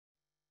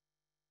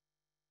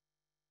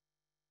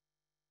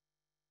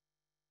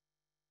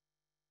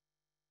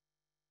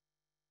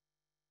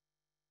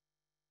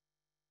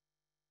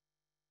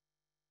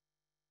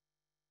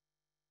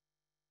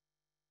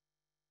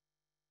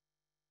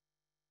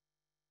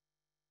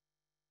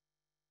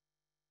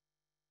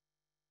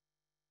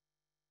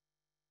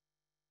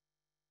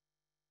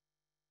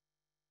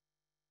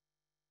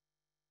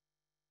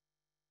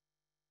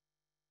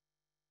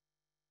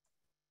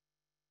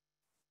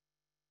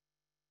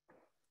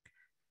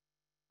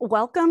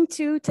Welcome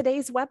to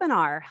today's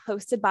webinar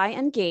hosted by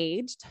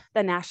Engaged,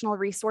 the National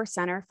Resource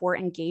Center for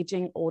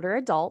Engaging Older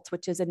Adults,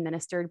 which is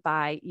administered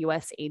by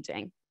US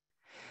Aging.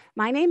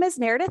 My name is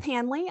Meredith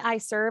Hanley. I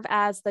serve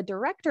as the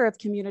Director of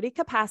Community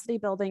Capacity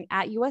Building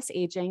at US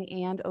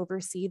Aging and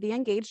oversee the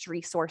Engaged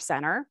Resource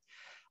Center.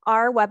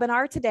 Our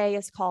webinar today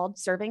is called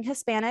Serving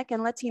Hispanic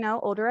and Latino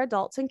Older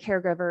Adults and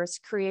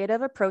Caregivers,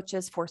 Creative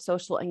Approaches for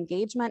Social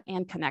Engagement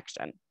and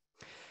Connection.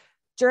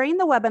 During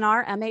the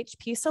webinar,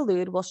 MHP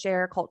Salud will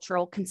share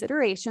cultural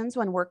considerations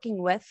when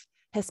working with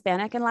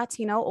Hispanic and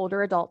Latino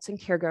older adults and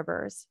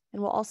caregivers,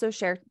 and we'll also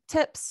share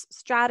tips,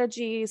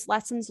 strategies,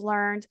 lessons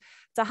learned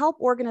to help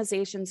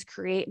organizations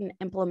create and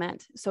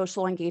implement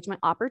social engagement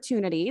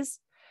opportunities.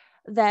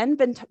 Then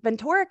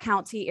Ventura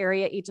County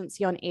Area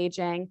Agency on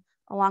Aging,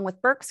 along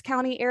with Berks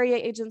County Area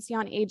Agency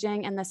on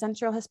Aging and the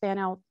Centro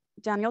Hispano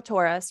Daniel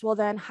Torres, will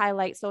then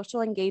highlight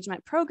social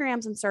engagement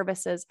programs and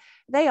services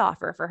they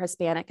offer for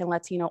Hispanic and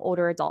Latino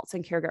older adults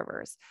and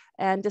caregivers,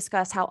 and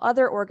discuss how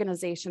other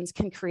organizations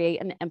can create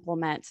and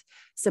implement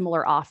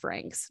similar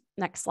offerings.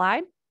 Next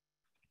slide.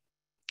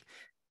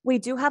 We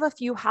do have a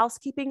few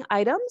housekeeping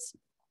items.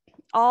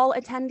 All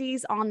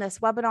attendees on this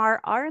webinar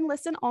are in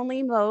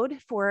listen-only mode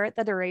for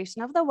the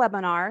duration of the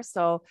webinar,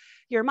 so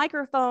your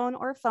microphone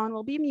or phone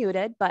will be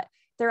muted, but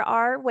there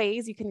are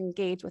ways you can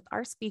engage with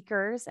our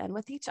speakers and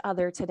with each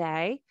other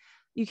today.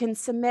 You can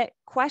submit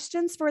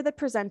questions for the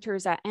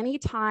presenters at any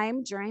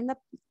time during the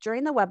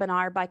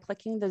webinar by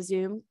clicking the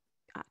Zoom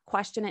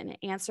question and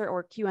answer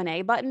or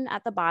Q&A button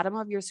at the bottom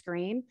of your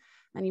screen.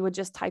 And you would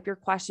just type your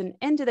question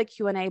into the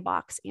Q&A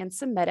box and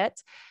submit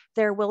it.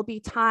 There will be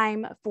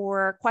time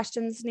for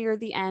questions near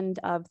the end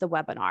of the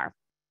webinar.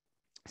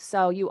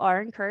 So you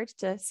are encouraged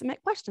to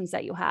submit questions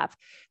that you have.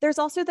 There's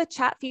also the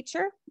chat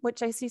feature,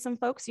 which I see some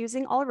folks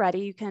using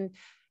already. You can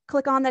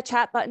click on the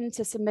chat button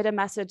to submit a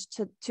message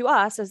to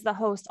us as the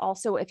host,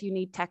 also if you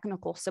need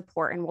technical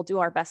support, and we'll do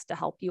our best to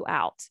help you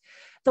out.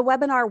 The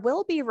webinar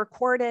will be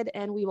recorded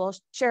and we will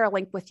share a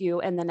link with you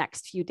in the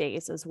next few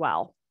days as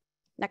well.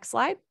 Next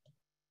slide.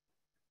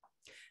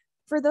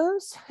 For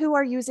those who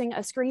are using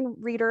a screen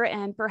reader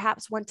and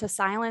perhaps want to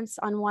silence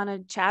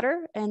unwanted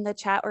chatter in the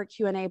chat or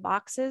Q&A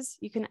boxes,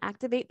 you can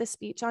activate the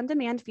speech on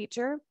demand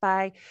feature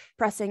by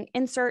pressing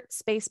insert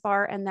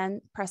spacebar and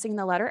then pressing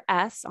the letter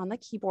S on the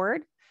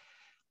keyboard.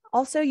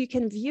 Also, you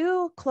can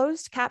view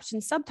closed caption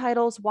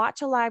subtitles,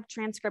 watch a live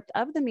transcript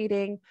of the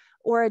meeting,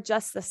 or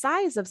adjust the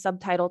size of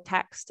subtitle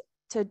text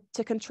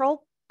to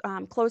control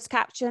closed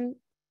caption.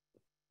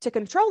 To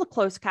control the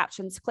closed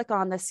captions, click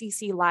on the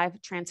CC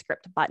Live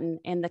Transcript button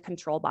in the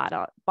control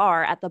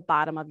bar at the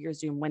bottom of your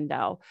Zoom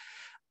window.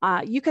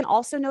 You can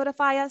also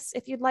notify us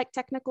if you'd like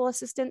technical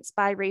assistance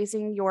by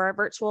raising your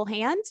virtual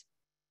hand.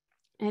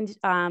 And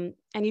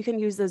you can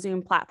use the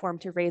Zoom platform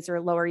to raise or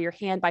lower your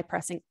hand by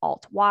pressing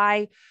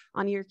Alt-Y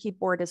on your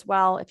keyboard as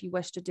well, if you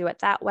wish to do it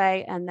that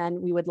way. And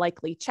then we would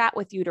likely chat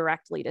with you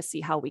directly to see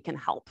how we can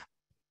help.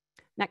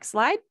 Next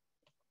slide.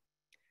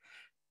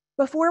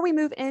 Before we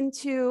move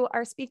into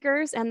our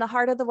speakers and the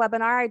heart of the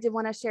webinar, I did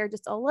want to share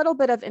just a little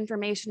bit of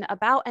information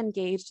about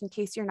Engaged in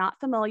case you're not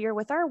familiar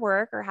with our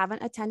work or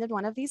haven't attended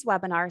one of these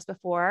webinars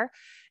before.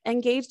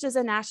 Engaged is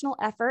a national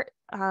effort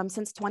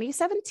since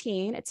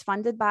 2017. It's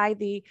funded by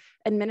the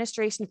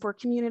Administration for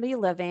Community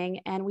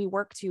Living, and we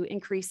work to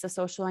increase the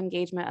social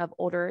engagement of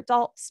older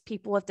adults,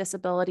 people with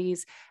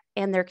disabilities,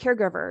 and their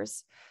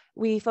caregivers.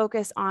 We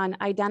focus on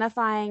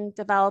identifying,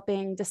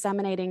 developing,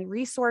 disseminating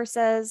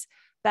resources,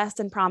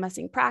 best and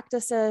promising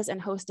practices, and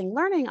hosting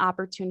learning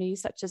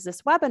opportunities such as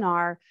this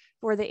webinar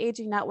for the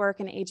Aging Network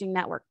and Aging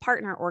Network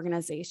partner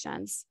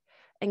organizations.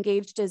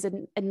 Engaged is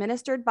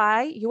administered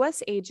by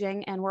US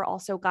Aging, and we're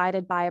also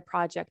guided by a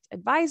project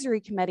advisory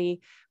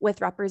committee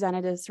with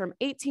representatives from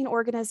 18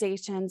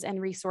 organizations and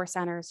resource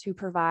centers who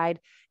provide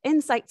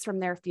insights from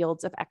their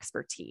fields of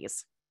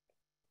expertise.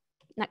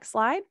 Next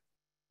slide.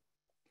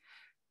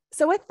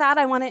 So with that,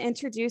 I want to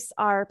introduce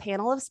our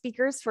panel of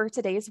speakers for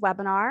today's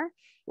webinar.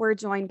 We're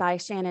joined by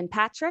Shannon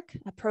Patrick,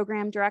 a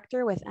program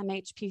director with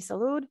MHP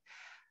Salud,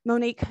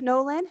 Monique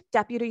Nolan,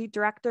 deputy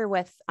director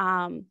with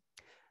I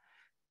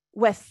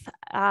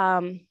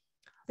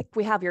think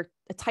we have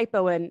a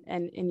typo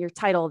in your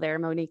title there,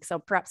 Monique, so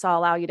perhaps I'll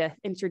allow you to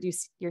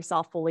introduce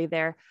yourself fully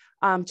there.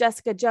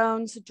 Jessica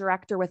Jones,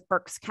 director with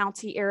Berks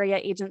County Area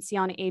Agency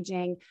on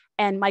Aging,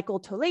 and Michael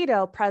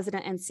Toledo,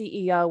 president and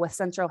CEO with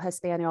Centro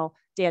Hispano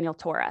Daniel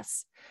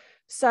Torres.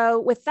 So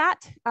with that,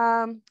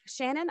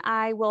 Shannon,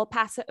 I will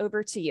pass it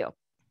over to you.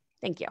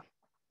 Thank you.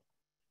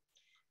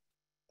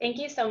 Thank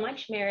you so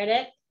much,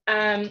 Meredith.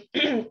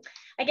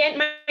 Again,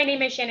 my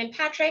name is Shannon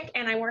Patrick,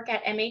 and I work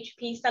at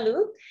MHP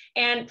Salud.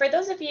 And for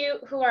those of you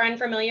who are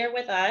unfamiliar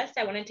with us,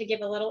 I wanted to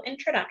give a little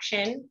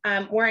introduction.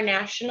 We're a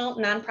national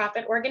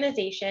nonprofit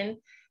organization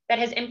that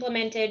has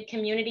implemented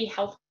community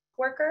health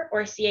worker,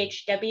 or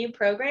CHW,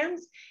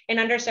 programs in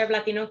underserved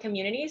Latino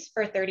communities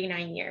for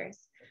 39 years.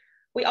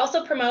 We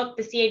also promote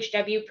the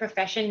CHW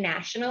profession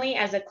nationally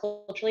as a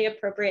culturally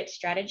appropriate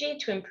strategy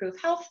to improve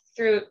health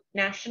through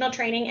national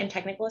training and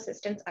technical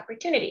assistance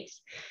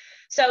opportunities.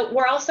 So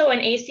we're also an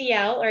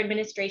ACL, or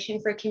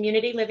Administration for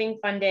Community Living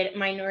funded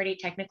Minority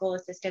Technical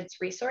Assistance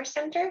Resource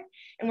Center,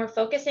 and we're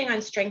focusing on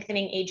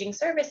strengthening aging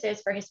services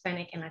for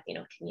Hispanic and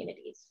Latino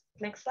communities.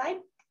 Next slide.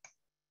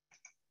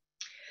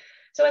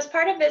 So as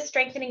part of this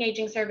Strengthening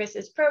Aging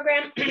Services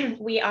program,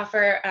 we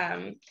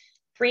offer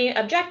 3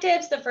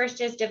 objectives. The first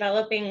is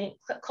developing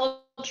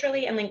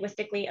culturally and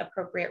linguistically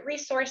appropriate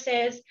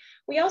resources.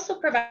 We also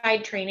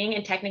provide training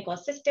and technical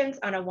assistance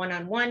on a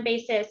one-on-one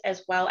basis,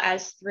 as well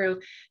as through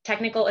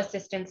technical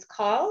assistance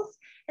calls.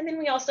 And then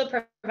we also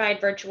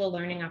provide virtual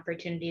learning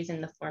opportunities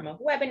in the form of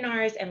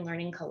webinars and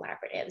learning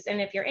collaboratives.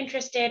 And if you're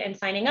interested in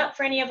signing up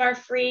for any of our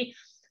free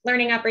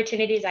learning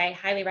opportunities, I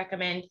highly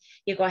recommend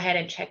you go ahead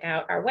and check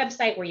out our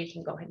website, where you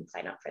can go ahead and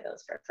sign up for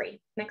those for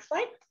free. Next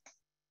slide.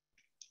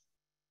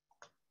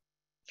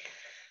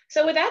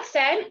 So with that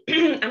said,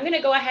 I'm going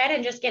to go ahead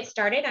and just get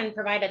started and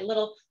provide a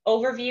little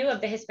overview of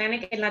the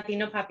Hispanic and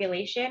Latino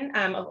population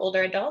of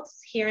older adults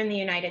here in the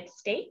United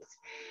States.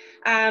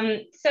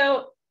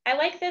 So I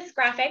like this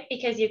graphic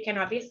because you can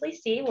obviously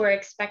see we're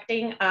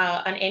expecting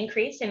an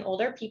increase in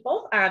older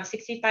people,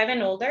 65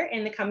 and older,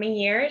 in the coming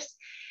years.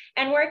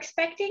 And we're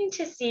expecting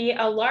to see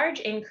a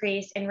large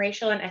increase in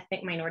racial and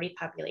ethnic minority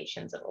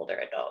populations of older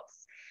adults.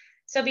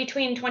 So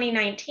between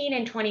 2019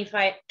 and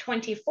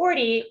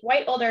 2040,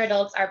 white older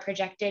adults are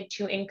projected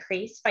to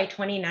increase by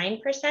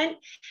 29%,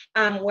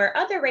 where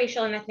other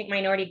racial and ethnic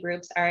minority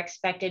groups are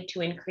expected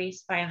to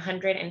increase by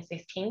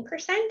 115%.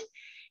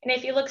 And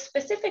if you look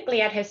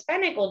specifically at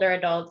Hispanic older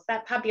adults,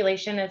 that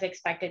population is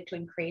expected to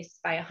increase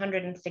by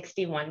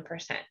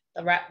 161%,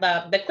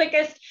 the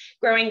quickest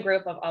growing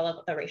group of all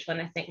of the racial and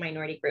ethnic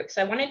minority groups.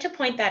 So I wanted to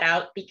point that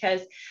out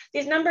because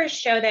these numbers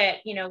show that,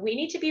 you know, we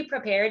need to be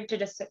prepared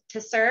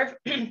to serve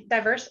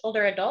diverse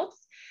older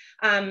adults.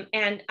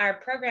 And our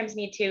programs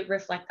need to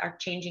reflect our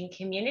changing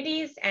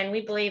communities. And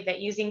we believe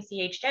that using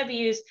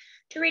CHWs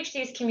to reach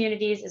these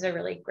communities is a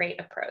really great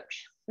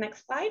approach.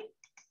 Next slide.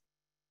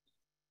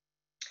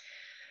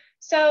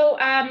 So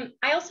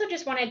I also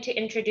just wanted to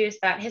introduce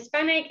that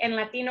Hispanic and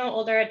Latino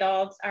older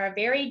adults are a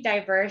very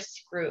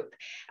diverse group.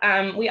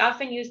 We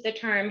often use the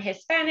term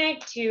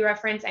Hispanic to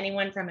reference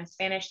anyone from a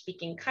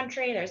Spanish-speaking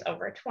country. There's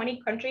over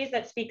 20 countries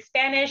that speak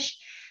Spanish.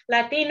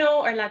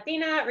 Latino or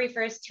Latina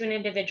refers to an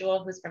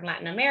individual who's from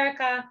Latin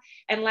America,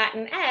 and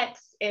Latinx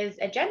is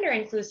a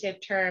gender-inclusive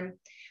term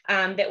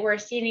that we're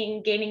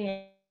seeing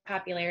gaining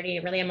popularity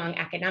really among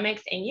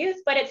academics and youth,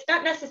 but it's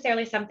not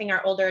necessarily something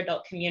our older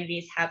adult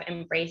communities have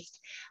embraced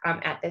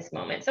at this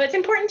moment. So it's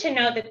important to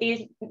note that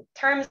these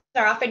terms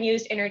are often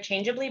used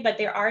interchangeably, but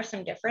there are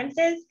some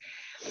differences.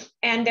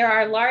 And there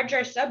are larger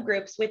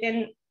subgroups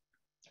within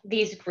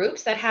these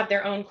groups that have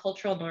their own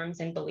cultural norms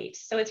and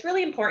beliefs. So it's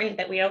really important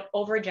that we don't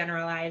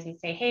overgeneralize and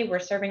say, hey, we're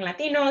serving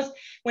Latinos,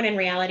 when in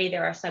reality,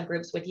 there are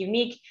subgroups with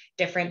unique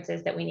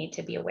differences that we need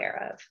to be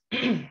aware of.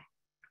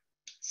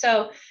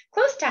 So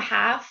close to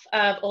half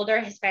of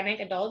older Hispanic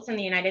adults in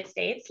the United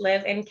States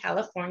live in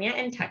California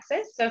and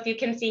Texas. So if you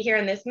can see here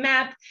in this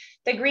map,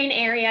 the green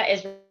area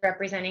is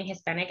representing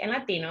Hispanic and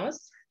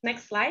Latinos.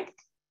 Next slide.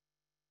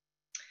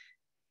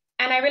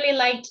 And I really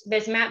liked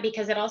this map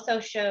because it also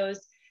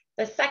shows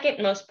the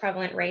second most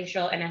prevalent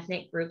racial and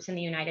ethnic groups in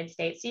the United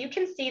States. So you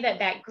can see that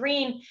that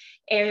green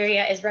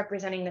area is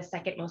representing the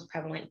second most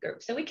prevalent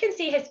group. So we can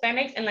see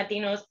Hispanics and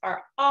Latinos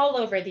are all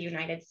over the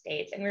United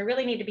States, and we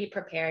really need to be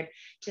prepared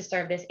to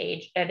serve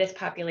this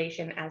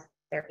population as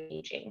they're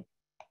aging.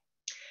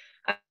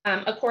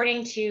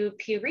 According to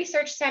Pew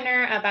Research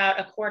Center, about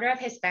a quarter of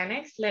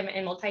Hispanics live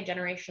in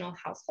multi-generational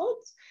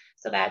households.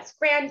 So that's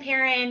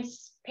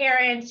grandparents,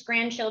 parents,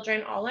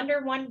 grandchildren, all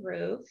under one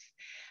roof.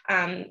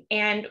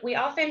 And we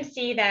often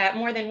see that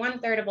more than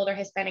 1/3 of older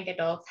Hispanic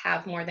adults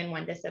have more than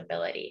one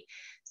disability.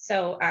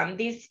 So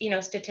these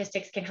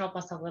statistics can help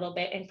us a little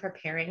bit in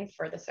preparing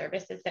for the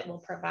services that we'll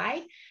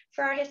provide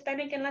for our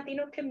Hispanic and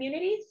Latino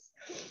communities.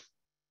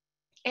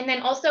 And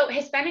then also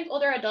Hispanic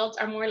older adults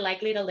are more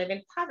likely to live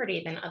in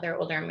poverty than other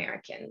older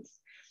Americans.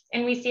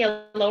 And we see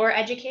a lower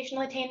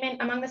educational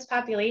attainment among this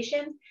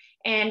population,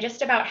 and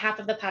just about half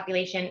of the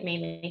population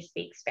mainly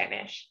speaks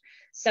Spanish.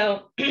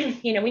 So,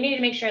 we need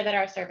to make sure that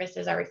our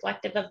services are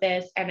reflective of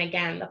this. And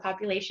again, the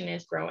population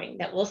is growing,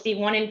 that we'll see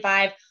 1 in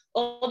 5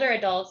 older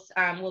adults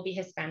will be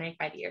Hispanic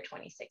by the year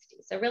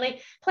 2060. So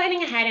really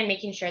planning ahead and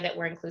making sure that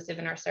we're inclusive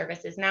in our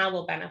services now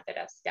will benefit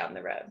us down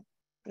the road.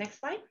 Next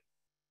slide.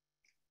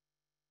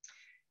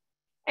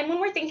 And when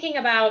we're thinking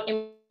about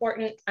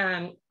important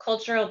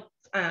cultural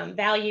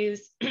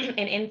values and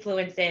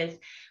influences,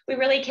 we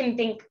really can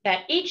think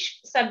that each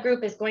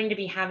subgroup is going to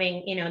be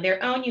having,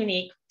 their own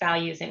unique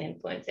values and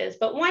influences.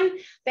 But one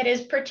that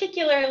is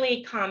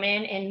particularly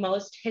common in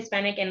most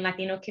Hispanic and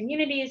Latino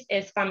communities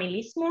is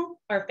familismo,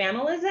 or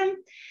familism,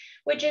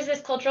 which is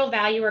this cultural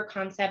value or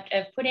concept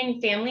of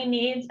putting family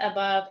needs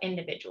above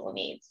individual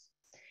needs.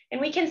 And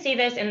we can see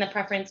this in the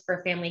preference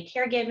for family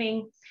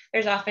caregiving.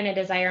 There's often a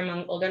desire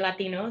among older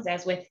Latinos,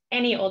 as with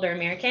any older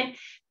American,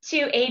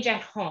 to age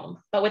at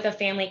home, but with a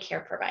family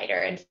care provider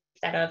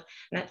instead of,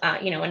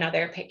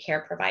 another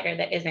care provider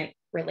that isn't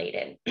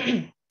related.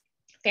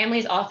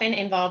 Families often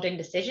involved in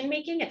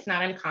decision-making. It's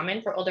not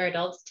uncommon for older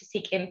adults to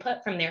seek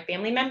input from their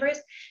family members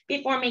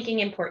before making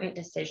important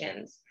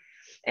decisions.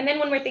 And then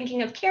when we're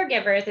thinking of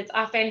caregivers, it's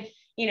often,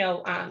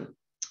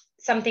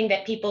 something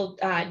that people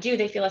do.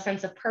 They feel a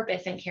sense of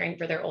purpose in caring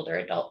for their older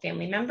adult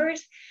family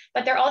members,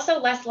 but they're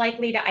also less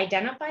likely to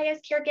identify as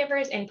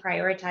caregivers and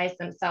prioritize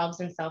themselves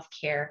in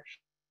self-care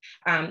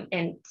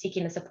and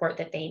seeking the support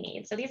that they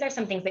need. So these are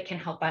some things that can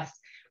help us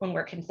when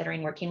we're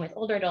considering working with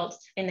older adults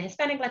in the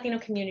Hispanic Latino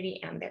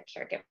community and their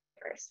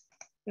caregivers.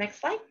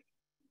 Next slide.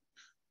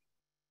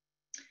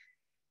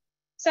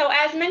 So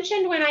as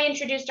mentioned when I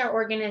introduced our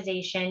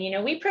organization,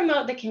 we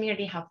promote the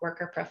community health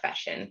worker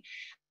profession.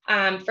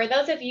 For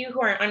those of you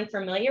who are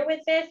unfamiliar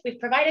with this, we've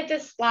provided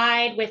this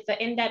slide with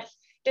the in-depth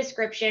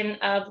description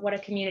of what a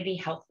community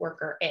health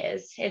worker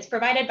is. It's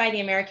provided by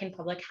the American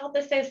Public Health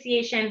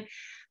Association.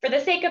 For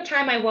the sake of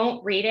time, I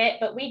won't read it,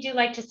 but we do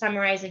like to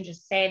summarize and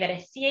just say that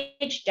a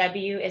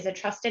CHW is a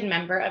trusted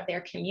member of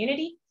their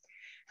community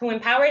who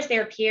empowers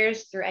their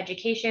peers through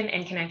education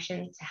and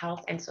connection to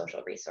health and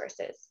social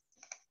resources.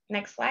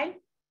 Next slide.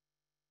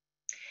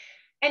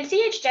 And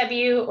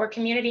CHW, or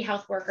community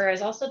health worker,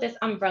 is also this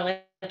umbrella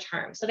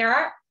term. So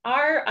there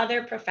are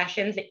other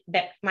professions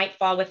that might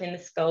fall within the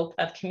scope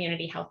of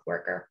community health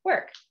worker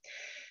work.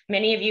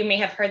 Many of you may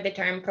have heard the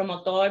term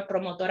promotor,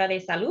 promotora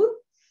de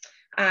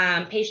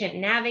salud, patient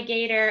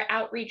navigator,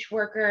 outreach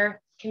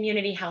worker,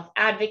 community health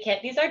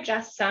advocate. These are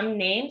just some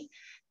names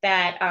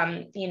that,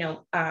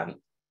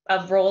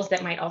 of roles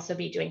that might also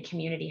be doing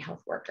community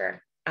health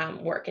worker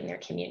work in their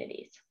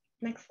communities.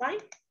 Next slide.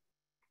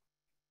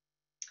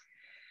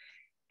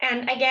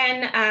 And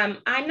again,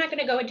 I'm not going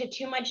to go into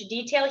too much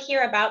detail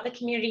here about the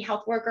community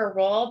health worker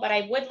role, but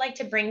I would like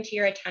to bring to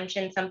your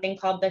attention something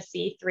called the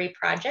C3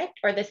 project,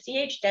 or the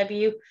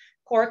CHW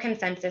Core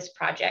Consensus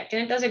Project.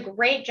 And it does a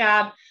great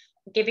job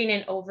giving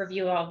an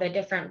overview of the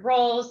different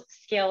roles,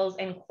 skills,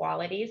 and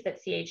qualities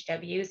that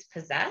CHWs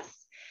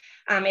possess.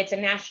 It's a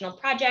national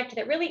project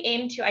that really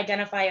aimed to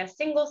identify a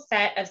single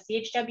set of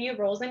CHW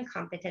roles and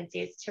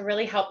competencies to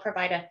really help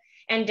provide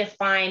and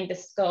define the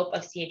scope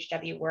of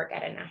CHW work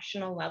at a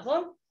national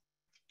level.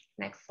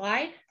 Next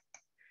slide.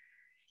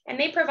 And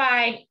they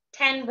provide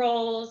 10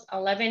 roles,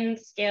 11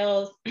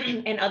 skills,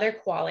 and other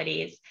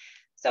qualities.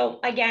 So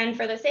again,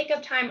 for the sake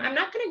of time, I'm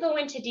not going to go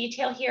into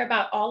detail here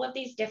about all of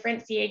these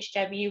different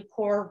CHW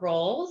core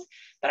roles,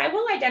 but I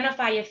will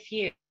identify a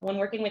few when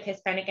working with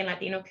Hispanic and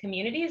Latino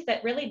communities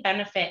that really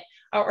benefit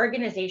our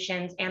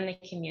organizations and the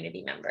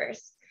community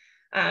members.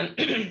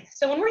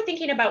 So when we're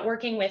thinking about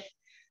working with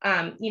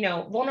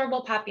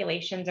vulnerable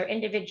populations or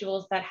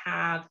individuals that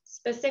have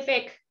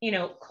specific,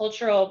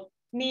 cultural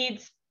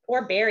needs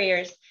or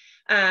barriers,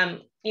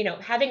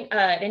 having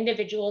an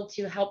individual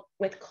to help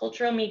with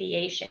cultural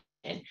mediation,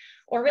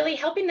 or really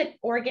helping the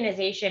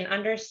organization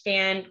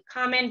understand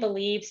common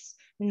beliefs,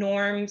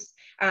 norms,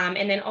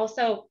 and then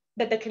also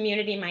that the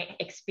community might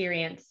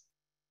experience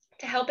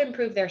to help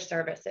improve their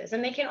services.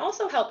 And they can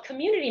also help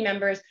community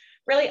members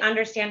really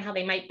understand how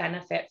they might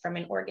benefit from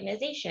an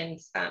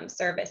organization's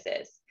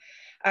services.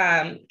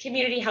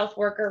 Community health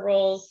worker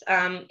roles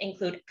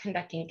include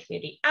conducting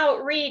community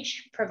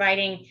outreach,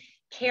 providing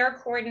care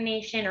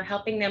coordination, or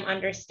helping them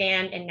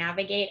understand and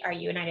navigate our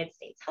United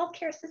States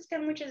healthcare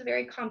system, which is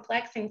very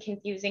complex and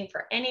confusing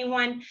for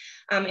anyone.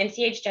 And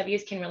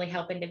CHWs can really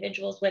help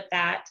individuals with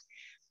that.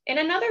 And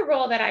another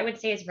role that I would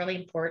say is really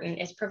important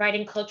is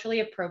providing culturally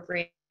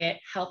appropriate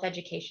health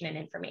education and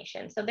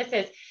information. So this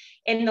is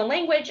in the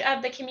language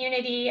of the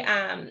community,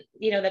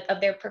 of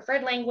their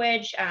preferred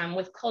language,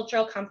 with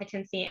cultural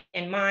competency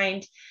in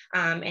mind,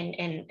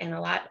 and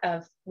a lot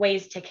of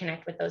ways to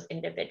connect with those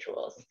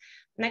individuals.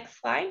 Next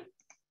slide.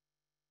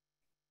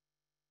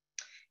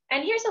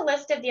 And here's a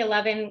list of the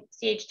 11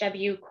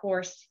 CHW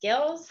core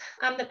skills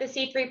that the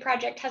C3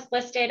 project has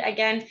listed.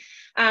 Again,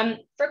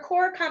 for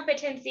core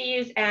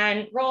competencies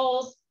and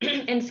roles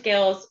and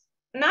skills,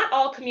 not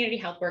all community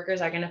health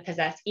workers are going to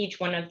possess each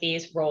one of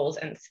these roles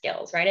and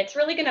skills, right? It's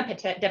really going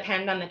to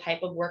depend on the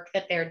type of work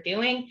that they're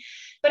doing,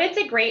 but it's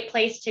a great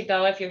place to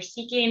go if you're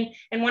seeking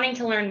and wanting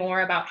to learn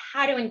more about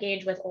how to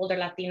engage with older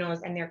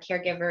Latinos and their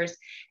caregivers.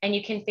 And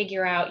you can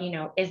figure out,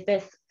 is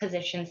this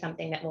position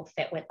something that will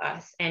fit with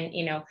us? And,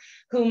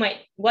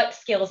 what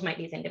skills might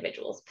these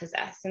individuals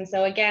possess? And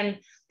so again,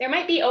 there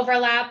might be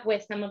overlap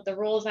with some of the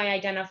roles I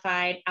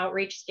identified,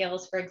 outreach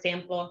skills, for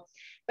example.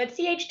 But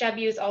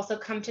CHWs also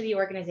come to the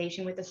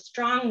organization with a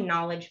strong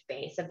knowledge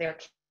base of their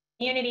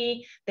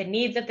community, the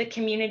needs of the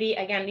community.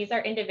 Again, these are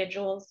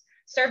individuals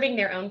serving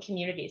their own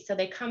communities. So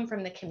they come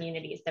from the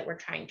communities that we're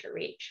trying to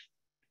reach.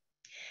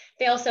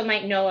 They also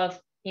might know of,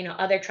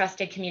 other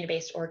trusted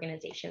community-based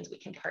organizations we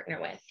can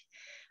partner with.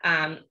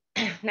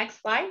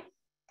 Next slide.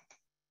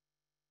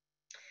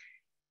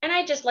 And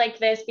I just like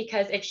this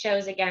because it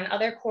shows, again,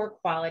 other core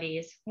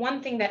qualities.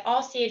 One thing that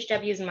all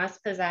CHWs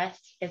must possess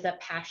is a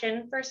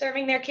passion for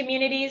serving their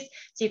communities.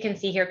 So you can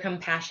see here,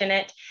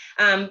 compassionate.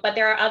 But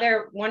there are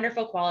other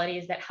wonderful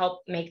qualities that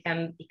help make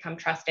them become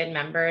trusted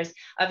members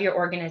of your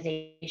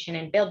organization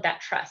and build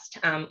that trust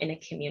in a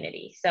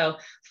community. So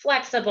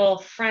flexible,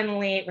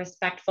 friendly,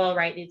 respectful,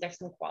 right? These are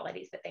some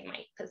qualities that they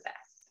might possess.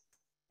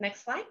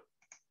 Next slide.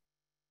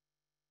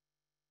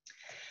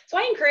 So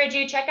I encourage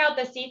you, check out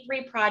the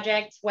C3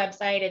 Project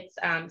website. It's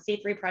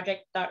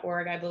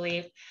c3project.org, I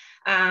believe,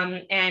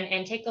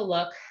 and take a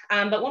look.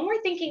 But when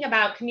we're thinking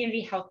about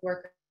community health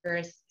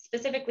workers,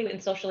 specifically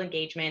in social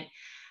engagement,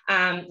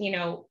 you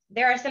know,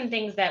 there are some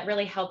things that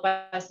really help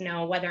us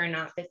know whether or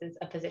not this is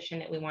a position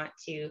that we want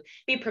to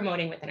be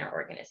promoting within our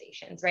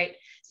organizations, right?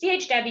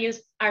 CHWs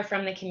are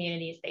from the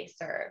communities they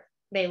serve.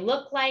 They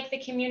look like the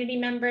community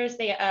members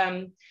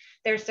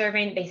they're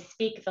serving. They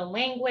speak the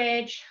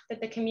language that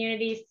the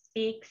community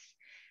speaks,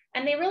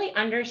 and they really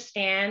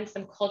understand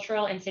some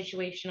cultural and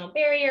situational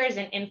barriers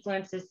and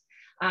influences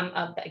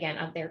of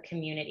their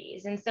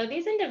communities. And so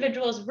these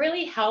individuals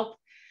really help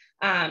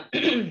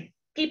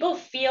people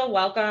feel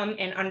welcome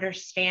and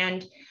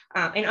understand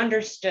and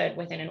understood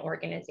within an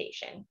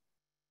organization.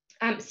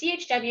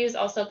 CHWs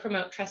also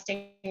promote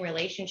trusting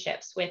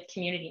relationships with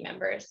community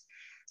members.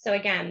 So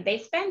again, they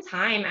spend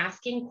time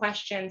asking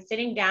questions,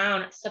 sitting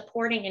down,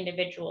 supporting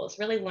individuals,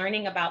 really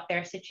learning about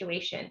their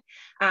situation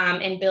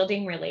and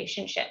building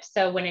relationships.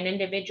 So when an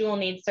individual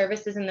needs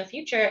services in the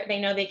future, they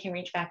know they can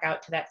reach back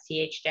out to that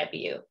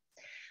CHW.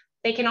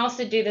 They can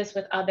also do this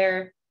with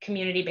other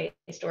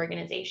community-based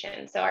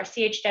organizations. So our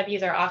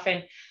CHWs are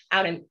often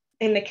out in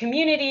the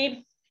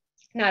community,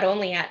 not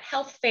only at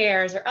health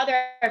fairs or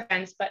other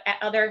events, but at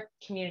other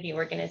community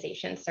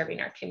organizations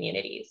serving our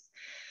communities.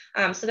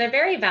 So they're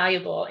very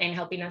valuable in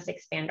helping us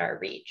expand our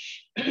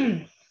reach.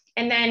 And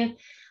then,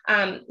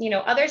 you know,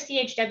 other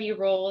CHW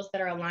roles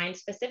that are aligned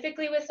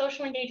specifically with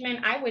social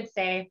engagement, I would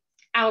say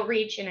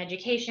outreach and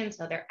education.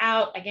 So they're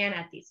out again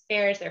at these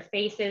fairs, their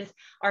faces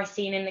are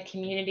seen in the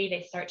community,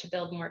 they start to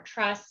build more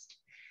trust.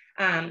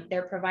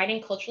 They're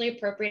providing culturally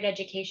appropriate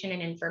education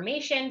and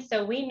information.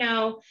 So we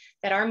know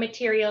that our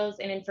materials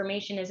and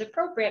information is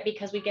appropriate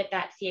because we get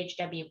that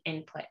CHW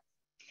input.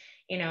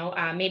 You know,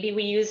 maybe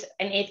we use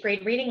an 8th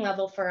grade reading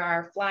level for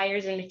our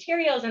flyers and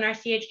materials, and our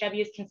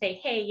CHWs can say,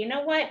 hey, you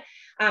know what?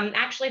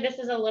 Actually, this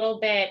is a little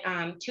bit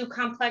too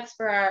complex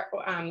for our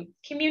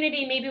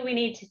community. Maybe we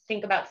need to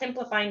think about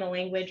simplifying the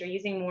language or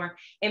using more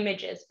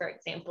images, for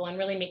example, and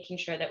really making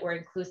sure that we're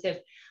inclusive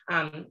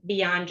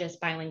beyond just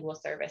bilingual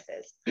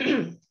services.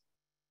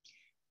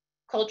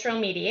 Cultural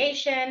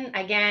mediation,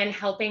 again,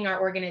 helping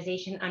our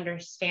organization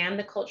understand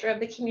the culture of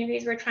the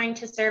communities we're trying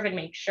to serve and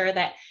make sure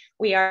that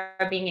we are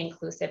being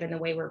inclusive in the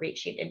way we're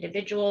reaching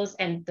individuals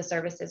and the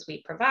services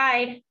we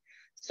provide.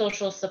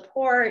 Social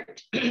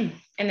support, and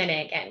then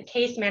again,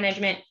 case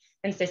management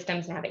and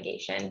systems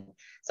navigation.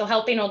 So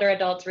helping older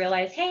adults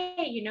realize,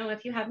 hey, you know,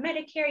 if you have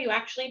Medicare, you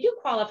actually do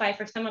qualify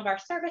for some of our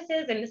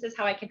services, and this is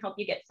how I can help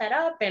you get set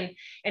up, and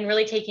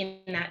really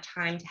taking that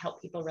time to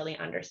help people really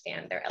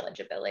understand their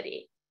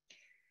eligibility.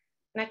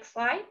 Next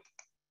slide.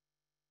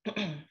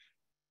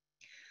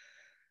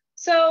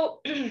 So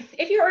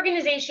if your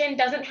organization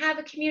doesn't have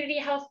a community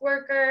health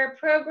worker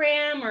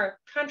program or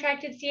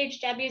contracted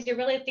CHWs, you're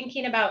really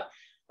thinking about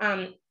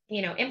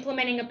you know,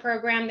 implementing a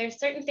program, there's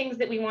certain things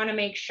that we want to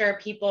make sure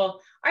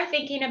people are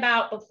thinking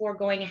about before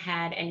going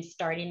ahead and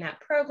starting that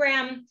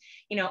program.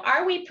 You know,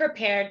 are we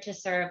prepared to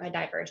serve a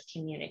diverse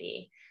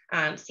community?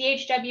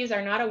 CHWs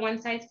are not a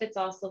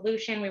one-size-fits-all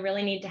solution. We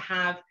really need to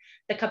have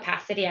the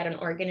capacity at an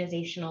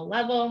organizational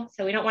level.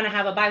 So we don't want to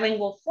have a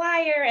bilingual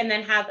flyer and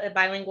then have a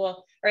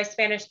bilingual or a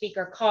Spanish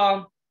speaker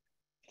call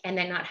and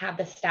then not have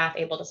the staff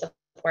able to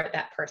support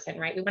that person,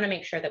 right? We want to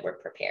make sure that we're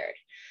prepared.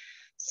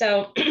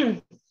 So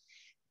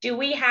do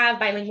we have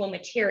bilingual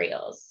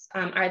materials?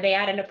 Are they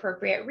at an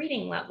appropriate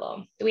reading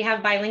level? Do we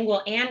have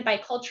bilingual and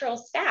bicultural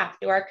staff?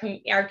 Do our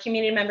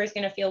community members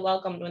going to feel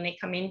welcomed when they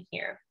come in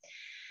here?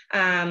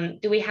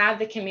 Do we have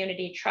the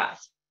community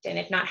trust? And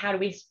if not, how do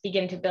we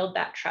begin to build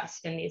that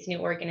trust in these new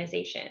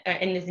organizations,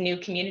 in these new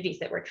communities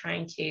that we're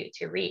trying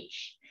to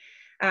reach?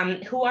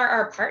 Who are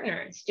our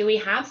partners? Do we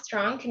have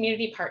strong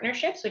community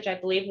partnerships, which I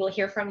believe we'll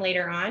hear from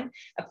later on,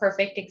 a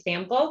perfect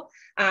example,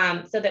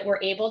 so that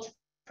we're able to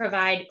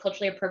provide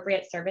culturally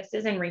appropriate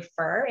services and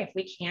refer if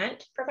we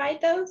can't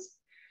provide those?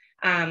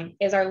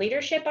 Is our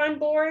leadership on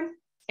board?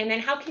 And then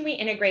how can we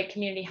integrate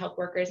community health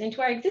workers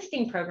into our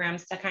existing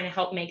programs to kind of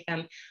help make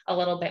them a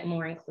little bit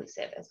more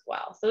inclusive as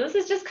well? So this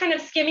is just kind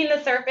of skimming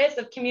the surface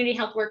of community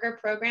health worker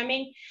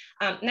programming.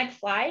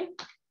 Next slide.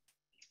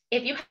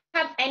 If you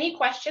have any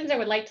questions or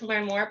would like to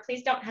learn more,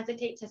 please don't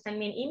hesitate to send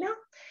me an email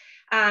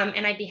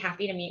and I'd be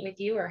happy to meet with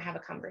you or have a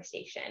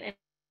conversation. And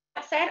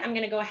that said, I'm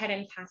going to go ahead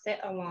and pass it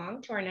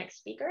along to our next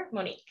speaker,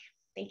 Monique.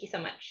 Thank you so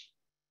much.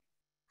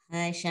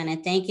 Hi,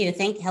 Shannon. Thank you.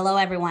 Hello,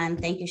 everyone.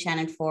 Thank you,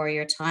 Shannon, for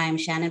your time.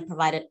 Shannon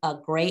provided a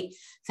great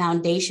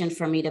foundation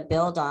for me to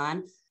build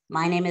on.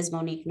 My name is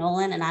Monique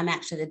Nolan, and I'm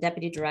actually the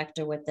Deputy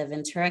Director with the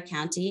Ventura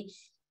County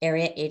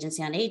Area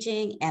Agency on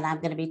Aging, and I'm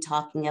going to be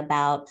talking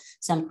about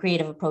some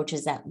creative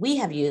approaches that we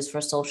have used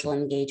for social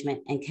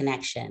engagement and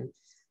connection.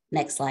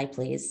 Next slide,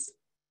 please.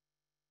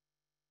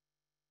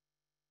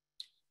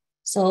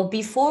 So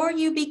before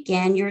you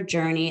begin your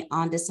journey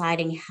on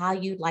deciding how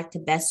you'd like to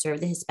best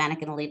serve the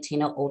Hispanic and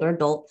Latino older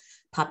adult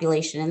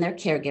population and their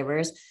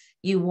caregivers,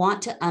 you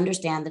want to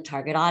understand the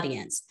target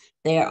audience.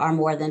 There are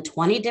more than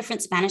 20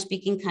 different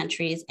Spanish-speaking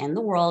countries in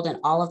the world, and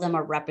all of them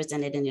are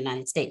represented in the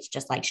United States,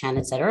 just like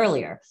Shannon said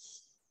earlier.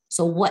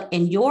 So what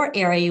in your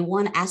area, you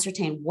want to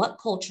ascertain what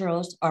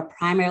cultures are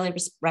primarily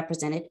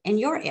represented in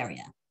your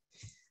area.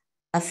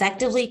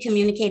 Effectively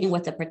communicating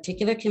with a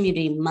particular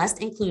community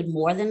must include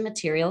more than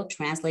material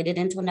translated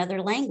into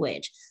another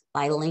language,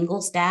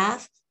 bilingual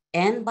staff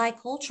and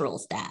bicultural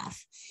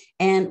staff.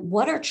 And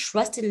what are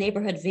trusted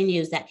neighborhood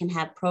venues that can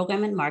have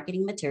program and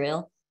marketing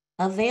material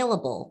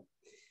available?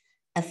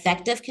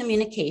 Effective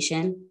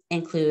communication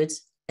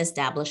includes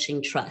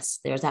establishing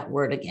trust. There's that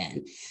word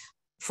again.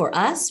 For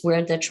us,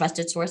 we're the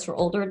trusted source for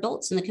older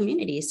adults in the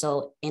community.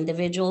 So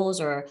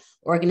individuals or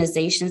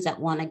organizations that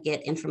want to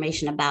get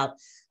information about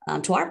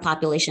to our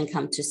population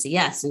come to see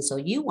us. And so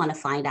you want to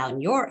find out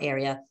in your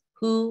area,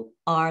 who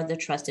are the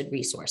trusted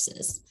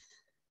resources?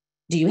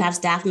 Do you have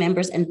staff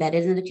members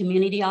embedded in the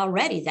community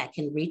already that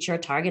can reach your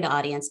target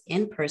audience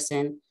in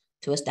person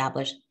to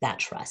establish that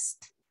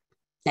trust?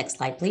 Next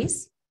slide,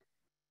 please.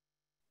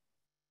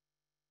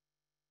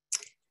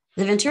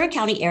 The Ventura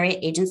County Area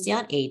Agency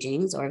on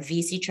Aging's, or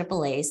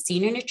VCAA's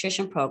Senior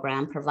Nutrition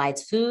Program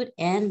provides food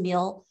and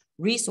meal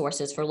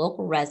resources for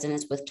local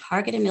residents with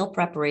targeted meal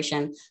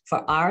preparation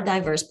for our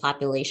diverse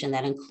population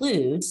that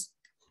includes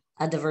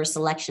a diverse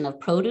selection of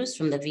produce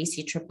from the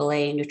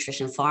VCAA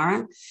Nutrition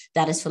Farm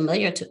that is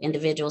familiar to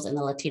individuals in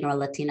the Latino or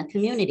Latina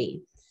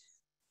community.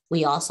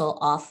 We also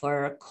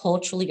offer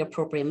culturally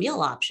appropriate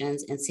meal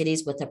options in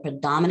cities with a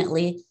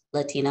predominantly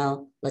Latina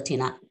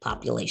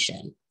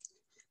population.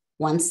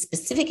 One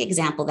specific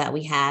example that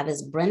we have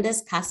is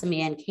Brenda's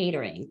Casamia and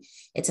Catering.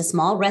 It's a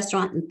small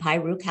restaurant in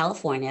Piru,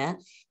 California,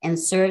 and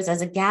serves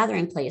as a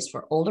gathering place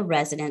for older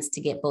residents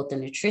to get both the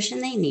nutrition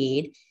they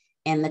need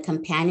and the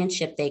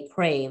companionship they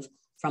crave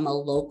from a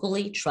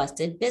locally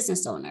trusted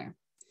business owner.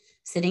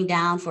 Sitting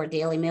down for a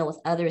daily meal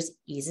with others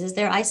eases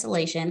their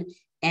isolation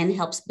and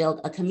helps build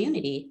a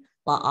community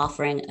while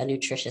offering a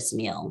nutritious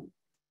meal.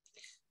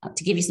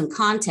 To give you some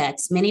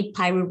context, many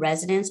Piru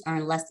residents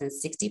earn less than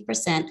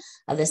 60%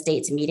 of the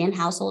state's median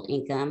household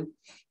income,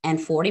 and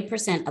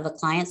 40% of the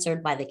clients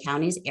served by the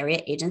county's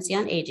Area Agency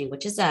on Aging,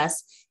 which is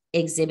us,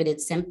 exhibited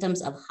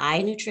symptoms of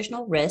high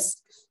nutritional risk,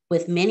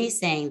 with many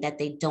saying that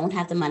they don't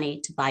have the money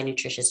to buy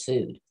nutritious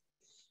food.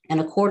 And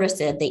a quarter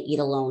said they eat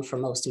alone for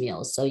most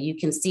meals. So you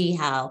can see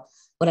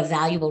what a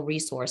valuable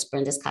resource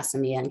Brenda's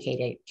Casamia and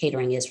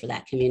Catering is for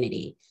that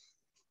community.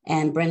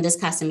 And Brenda's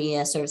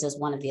Casamia serves as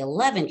one of the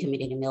 11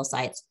 community meal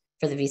sites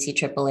for the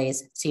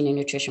VCAA's Senior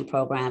Nutrition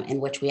Program, in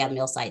which we have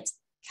meal sites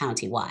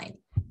countywide.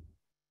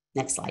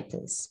 Next slide,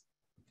 please.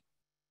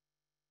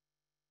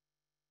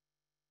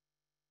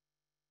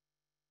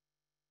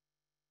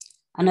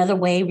 Another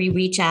way we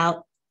reach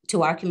out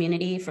to our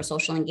community for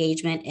social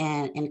engagement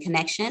and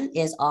connection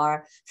is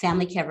our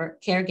Family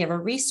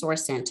Caregiver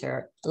Resource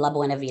Center, La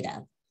Buena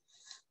Vida.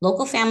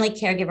 Local Family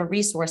Caregiver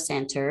Resource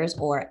Centers,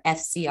 or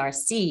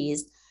FCRCs,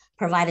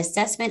 provide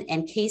assessment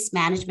and case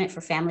management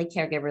for family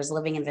caregivers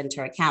living in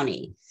Ventura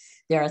County.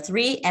 There are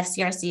 3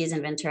 FCRCs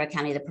in Ventura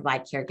County that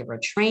provide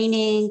caregiver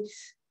training,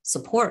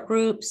 support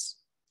groups,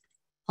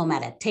 home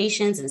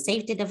adaptations and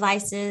safety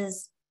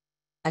devices,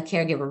 a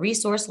caregiver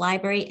resource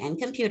library and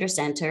computer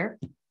center,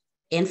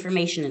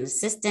 information and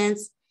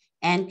assistance,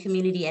 and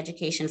community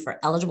education for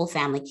eligible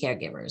family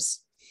caregivers.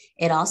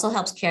 It also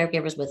helps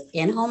caregivers with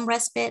in-home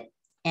respite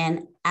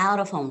and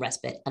out-of-home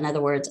respite, in other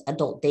words,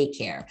 adult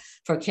daycare,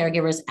 for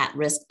caregivers at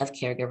risk of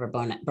caregiver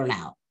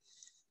burnout.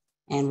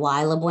 And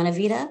why La Buena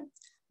Vida?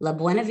 La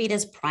Buena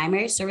Vida's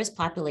primary service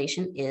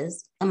population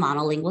is a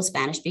monolingual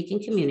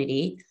Spanish-speaking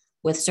community,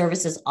 with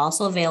services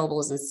also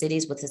available in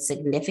cities with a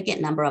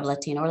significant number of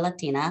Latino or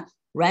Latina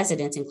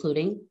residents,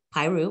 including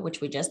Piru,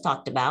 which we just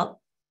talked about,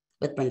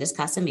 with Brenda's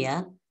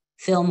Casamia,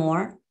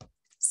 Fillmore,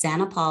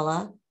 Santa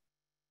Paula,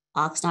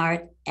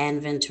 Oxnard,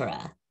 and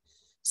Ventura.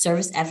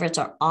 Service efforts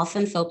are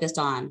often focused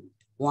on,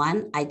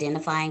 1,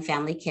 identifying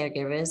family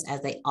caregivers,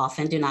 as they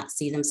often do not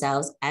see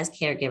themselves as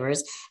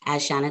caregivers,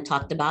 as Shannon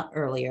talked about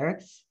earlier.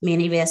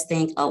 Many of us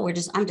think, oh,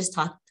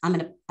 I'm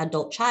an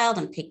adult child,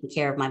 I'm taking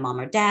care of my mom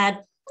or dad,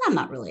 but I'm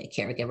not really a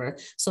caregiver.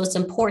 So it's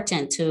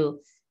important to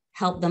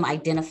help them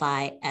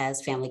identify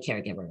as family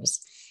caregivers,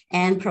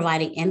 and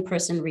providing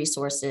in-person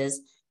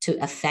resources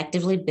to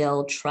effectively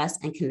build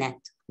trust and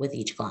connect with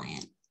each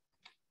client.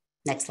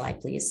 Next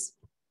slide, please.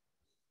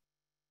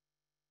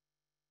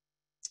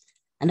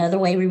 Another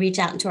way we reach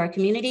out into our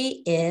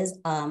community is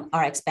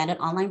our expanded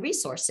online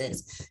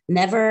resources.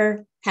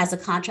 Never has the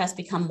contrast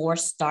become more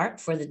stark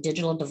for the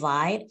digital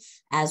divide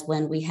as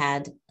when we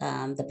had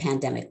the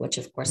pandemic, which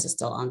of course is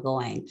still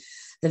ongoing.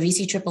 The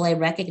VCAA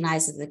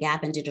recognizes the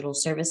gap in digital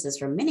services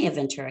for many of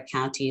Ventura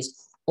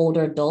County's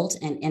older adults,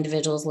 and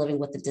individuals living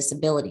with a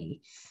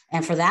disability.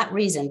 And for that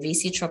reason,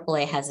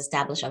 VCAAA has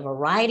established a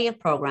variety of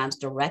programs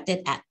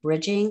directed at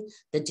bridging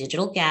the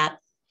digital gap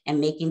and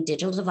making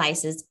digital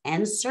devices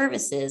and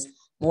services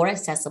more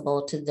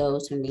accessible to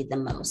those who need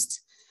them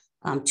most.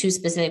 Two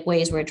specific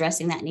ways we're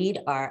addressing that need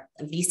are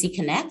VC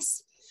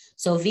Connects.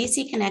 So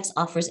VC Connects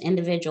offers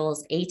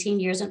individuals 18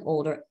 years and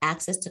older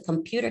access to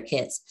computer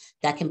kits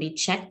that can be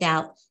checked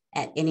out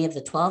at any of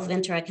the 12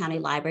 Ventura County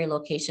Library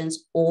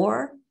locations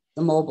or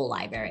the mobile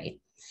library.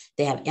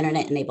 They have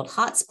internet-enabled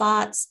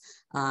hotspots.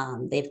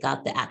 They've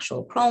got the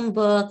actual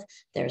Chromebook.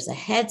 There's a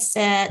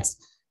headset,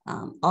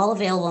 all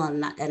available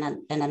in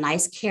a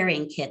nice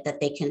carrying kit that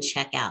they can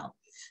check out.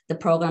 The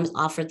program is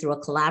offered through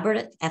a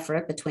collaborative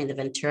effort between the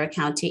Ventura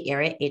County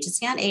Area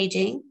Agency on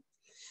Aging,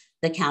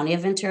 the County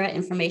of Ventura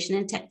Information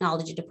and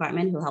Technology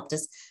Department, who helped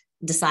us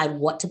decide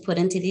what to put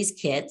into these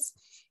kits,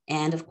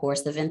 and of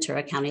course, the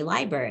Ventura County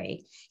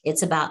Library.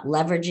 It's about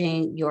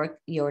leveraging your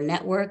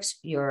networks,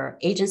 your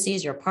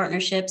agencies, your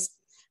partnerships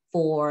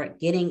for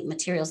getting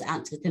materials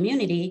out to the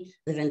community.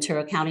 The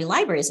Ventura County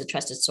Library is a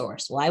trusted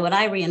source. Why would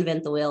I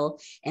reinvent the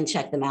wheel and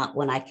check them out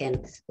when I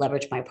can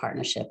leverage my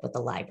partnership with the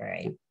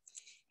library?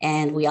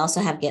 And we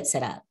also have Get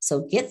Set Up.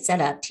 So Get Set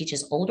Up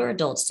teaches older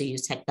adults to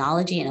use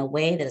technology in a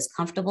way that is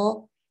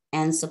comfortable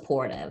and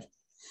supportive.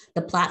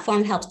 The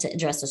platform helps to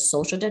address the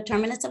social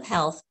determinants of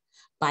health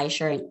by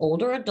assuring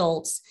older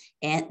adults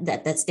and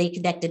that stay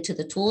connected to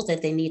the tools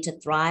that they need to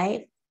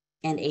thrive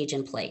and age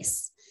in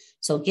place.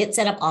 So Get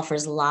Set Up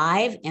offers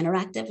live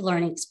interactive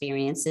learning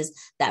experiences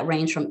that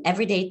range from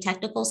everyday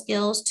technical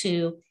skills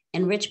to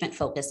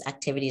enrichment-focused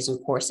activities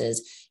and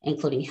courses,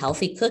 including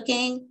healthy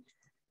cooking,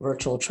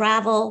 virtual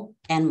travel,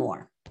 and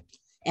more.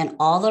 And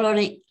all the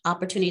learning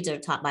opportunities are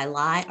taught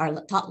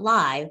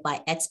live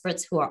by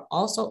experts who are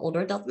also older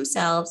adults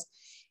themselves,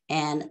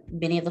 and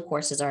many of the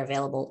courses are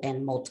available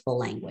in multiple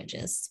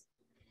languages.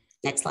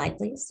 Next slide,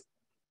 please.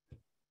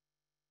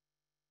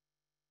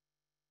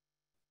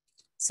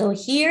 So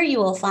here you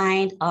will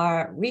find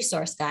our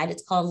resource guide.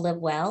 It's called Live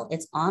Well.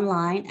 It's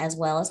online as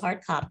well as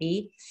hard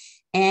copy.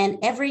 And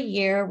every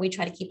year we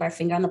try to keep our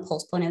finger on the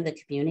pulse point of the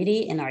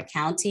community in our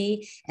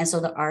county. And so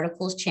the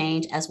articles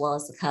change as well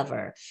as the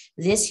cover.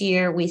 This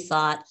year we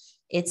thought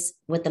it's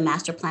with the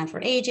master plan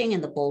for aging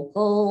and the bold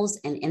goals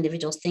and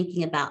individuals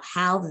thinking about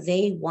how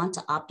they want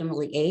to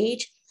optimally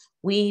age.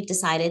 We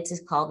decided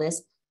to call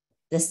this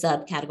the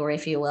subcategory,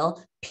 if you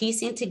will,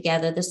 piecing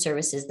together the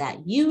services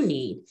that you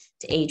need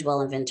to age well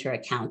in Ventura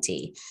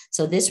County.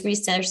 So this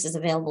resource is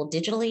available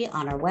digitally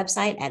on our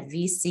website at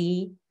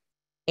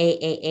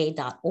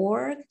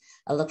vcaaa.org.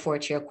 I look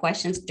forward to your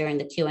questions during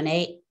the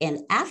Q&A. And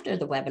after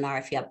the webinar,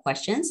 if you have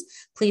questions,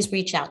 please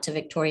reach out to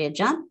Victoria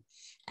Jump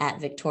at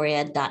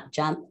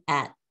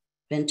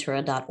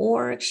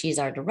victoria.jump@ventura.org. She's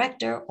our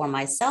director, or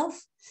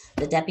myself,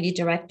 the deputy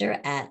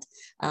director at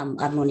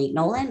Monique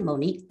Nolan,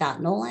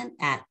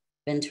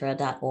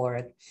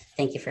 monique.nolan@ventura.org.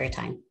 Thank you for your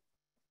time.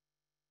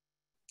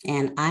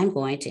 And I'm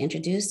going to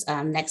introduce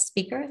next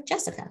speaker,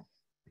 Jessica.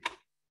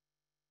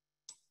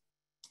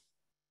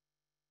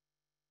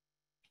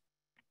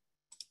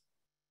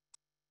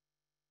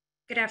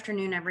 Good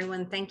afternoon,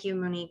 everyone. Thank you,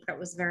 Monique. That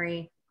was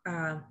very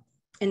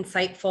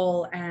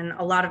insightful and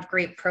a lot of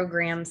great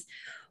programs.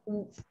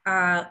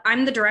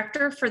 I'm the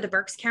director for the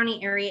Berks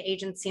County Area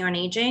Agency on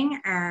Aging,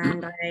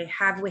 and I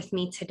have with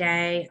me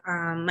today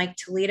Mike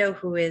Toledo,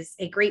 who is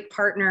a great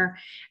partner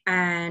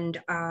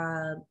and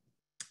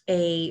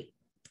a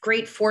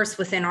great force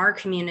within our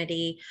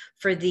community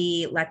for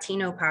the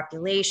Latino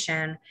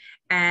population.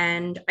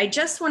 And I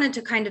just wanted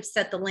to kind of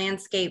set the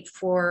landscape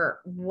for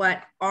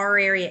what our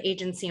area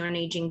agency on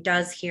aging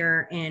does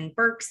here in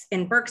Berks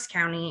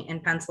County in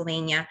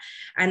Pennsylvania,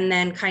 and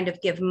then kind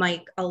of give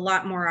Mike a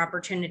lot more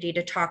opportunity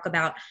to talk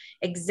about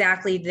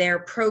exactly their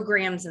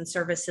programs and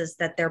services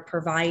that they're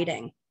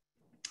providing.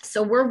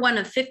 So we're one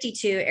of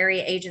 52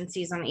 area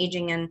agencies on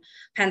aging in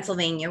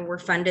Pennsylvania. We're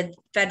funded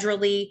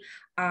federally,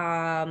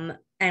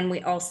 and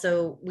we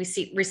also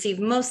receive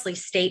mostly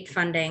state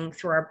funding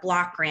through our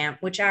block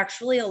grant, which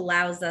actually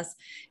allows us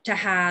to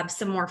have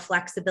some more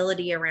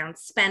flexibility around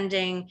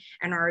spending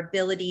and our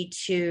ability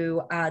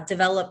to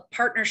develop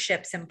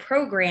partnerships and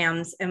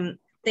programs and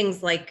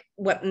things like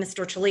what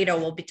Mr. Toledo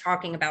will be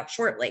talking about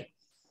shortly.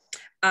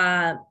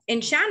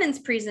 In Shannon's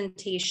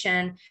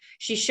presentation,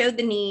 she showed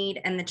the need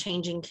and the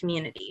changing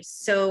communities.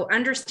 So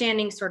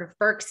understanding sort of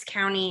Berks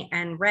County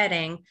and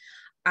Reading,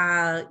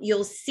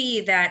 you'll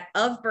see that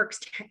of Berks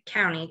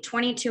County,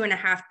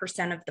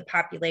 22.5% of the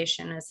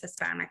population is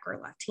Hispanic or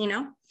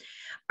Latino.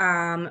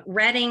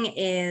 Reading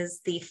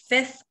is the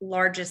 5th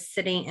largest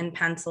city in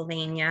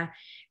Pennsylvania.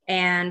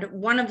 And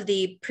one of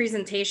the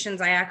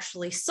presentations I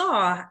actually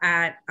saw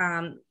at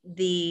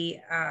the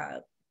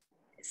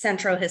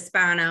Centro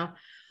Hispano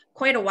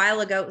quite a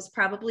while ago, it was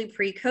probably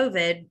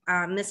pre-COVID,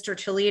 Mr.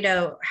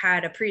 Toledo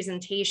had a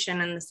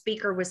presentation and the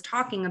speaker was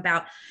talking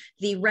about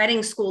the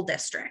Reading School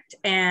District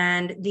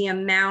and the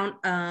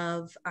amount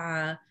of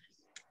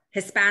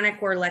Hispanic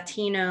or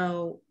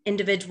Latino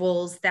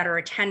individuals that are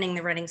attending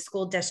the Reading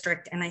School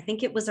District. And I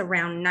think it was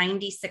around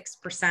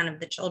 96% of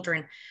the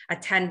children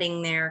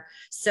attending there.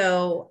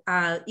 So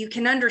you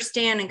can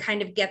understand and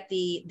kind of get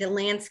the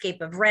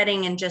landscape of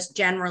Reading and just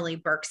generally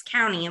Berks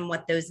County and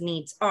what those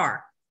needs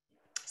are.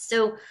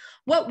 So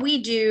what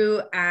we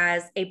do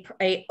as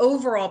a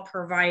overall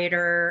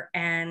provider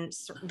and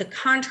the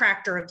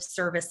contractor of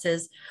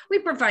services, we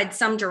provide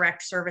some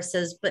direct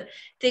services, but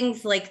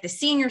things like the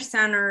senior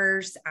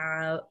centers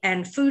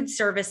and food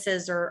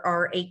services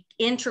are an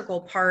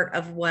integral part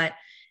of what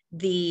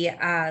the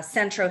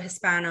Centro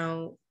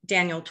Hispano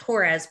Daniel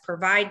Torres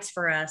provides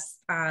for us.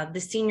 The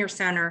senior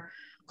center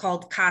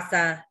called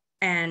Casa,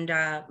 and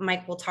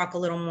Mike will talk a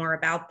little more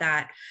about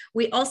that.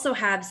 We also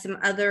have some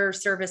other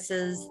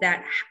services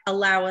that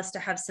allow us to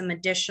have some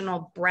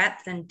additional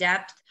breadth and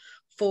depth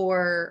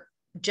for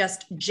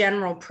just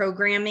general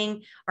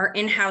programming. Our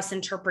in-house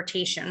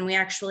interpretation. We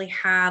actually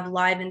have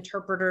live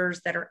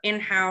interpreters that are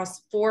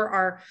in-house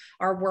for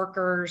our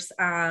workers,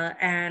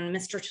 and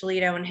Mr.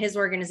 Toledo and his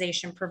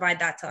organization provide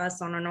that to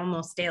us on an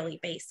almost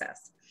daily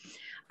basis.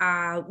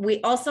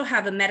 We also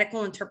have a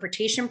medical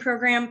interpretation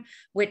program,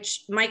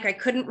 which, Mike, I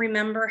couldn't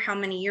remember how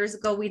many years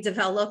ago we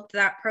developed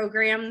that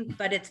program,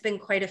 but it's been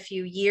quite a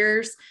few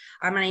years.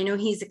 And I know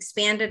he's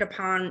expanded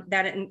upon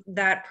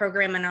that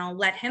program, and I'll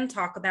let him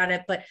talk about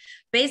it. But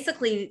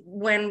basically,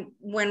 when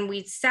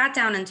we sat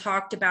down and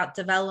talked about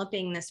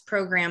developing this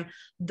program,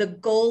 the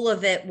goal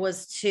of it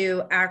was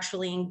to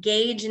actually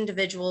engage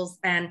individuals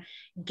and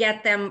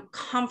get them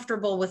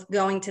comfortable with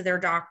going to their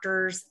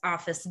doctor's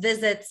office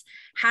visits,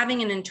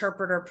 having an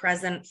interpreter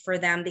present for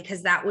them,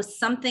 because that was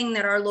something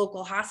that our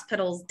local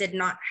hospitals did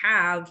not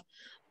have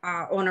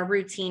on a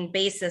routine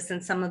basis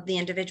in some of the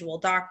individual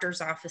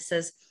doctor's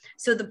offices.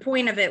 So the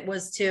point of it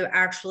was to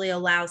actually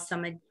allow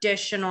some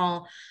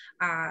additional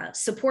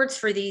supports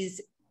for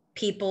these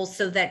people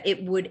so that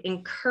it would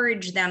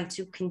encourage them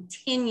to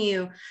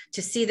continue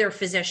to see their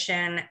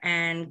physician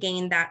and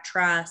gain that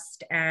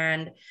trust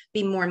and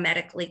be more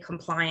medically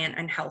compliant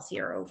and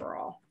healthier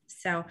overall.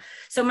 So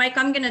Mike,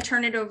 I'm going to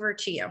turn it over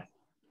to you.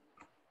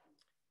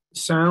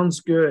 Sounds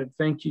good.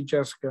 Thank you,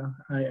 Jessica.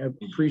 I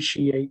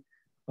appreciate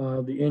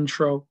the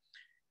intro.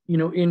 You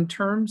know, in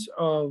terms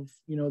of,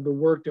 you know, the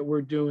work that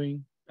we're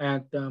doing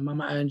at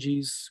Mama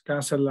Angie's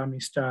Casa de la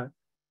Amistad,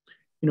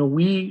 you know,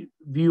 we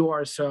view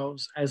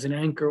ourselves as an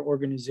anchor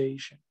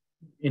organization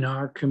in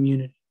our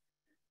community.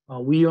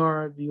 We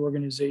are the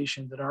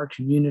organization that our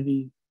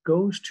community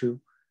goes to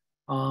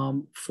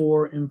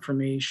for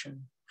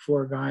information,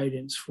 for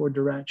guidance, for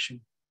direction.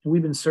 And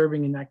we've been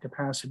serving in that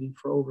capacity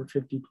for over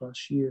 50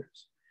 plus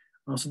years.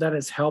 So that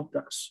has helped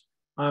us,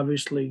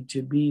 obviously,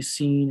 to be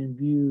seen and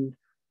viewed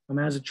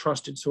as a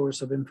trusted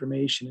source of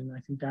information. And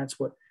I think that's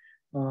what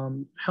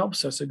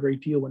helps us a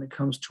great deal when it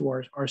comes to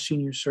our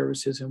senior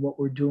services and what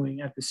we're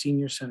doing at the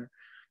Senior Center.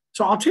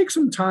 So I'll take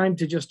some time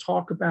to just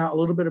talk about a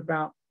little bit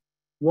about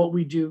what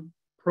we do,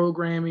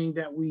 programming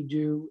that we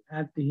do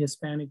at the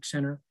Hispanic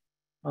Center,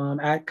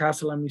 at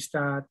Casa La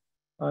Amistad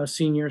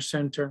Senior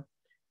Center,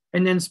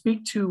 and then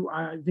speak to,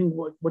 I think,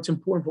 what's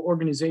important for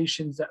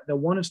organizations that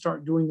want to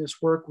start doing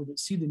this work, or that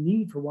see the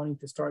need for wanting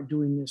to start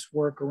doing this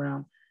work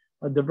around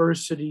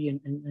diversity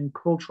and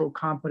cultural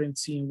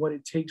competency, and what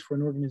it takes for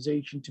an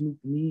organization to meet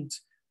the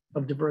needs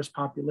of diverse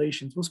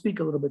populations. We'll speak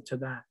a little bit to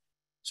that.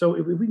 So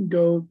if we can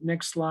go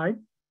next slide.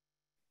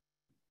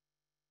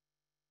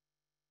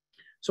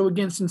 So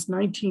again, since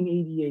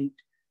 1988,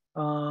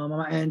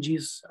 Mama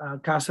Angie's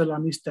Casa de la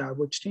Amistad,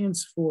 which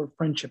stands for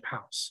Friendship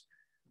House,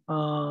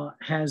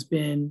 has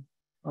been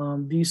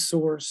the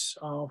source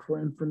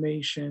for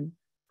information,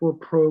 for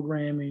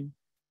programming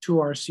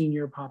to our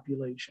senior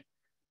population.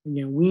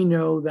 Again, we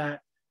know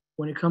that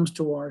when it comes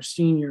to our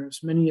seniors,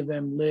 many of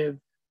them live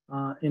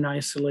in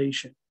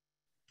isolation.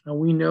 And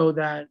we know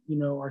that, you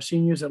know, our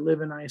seniors that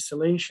live in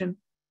isolation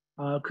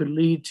could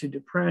lead to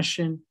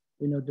depression.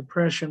 You know,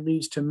 depression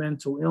leads to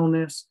mental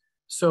illness.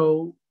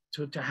 So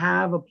to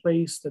have a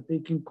place that they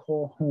can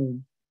call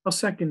home, a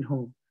second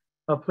home,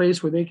 a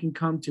place where they can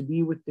come to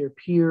be with their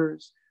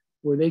peers,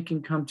 where they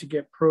can come to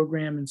get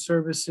program and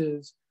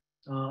services,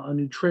 a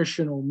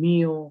nutritional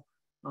meal,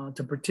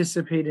 to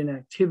participate in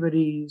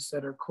activities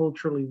that are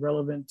culturally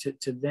relevant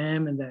to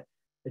them and that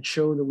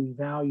show that we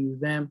value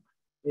them,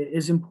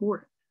 is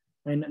important.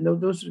 And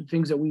those are the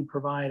things that we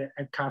provide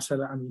at Casa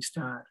de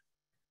Amistad.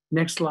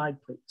 Next slide,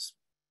 please.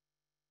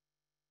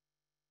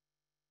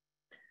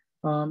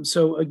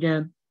 So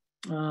again,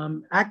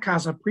 at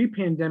Casa,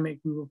 pre-pandemic,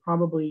 we were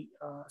probably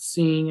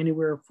seeing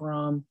anywhere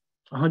from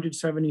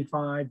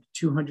 175 to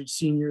 200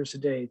 seniors a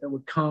day that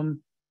would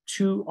come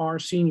to our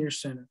senior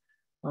center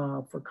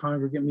for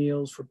congregate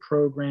meals, for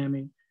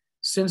programming.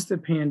 Since the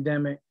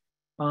pandemic,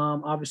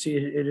 obviously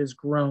it has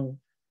grown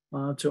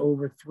to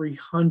over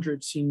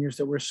 300 seniors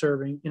that we're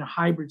serving in a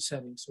hybrid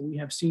setting. So we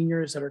have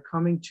seniors that are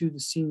coming to the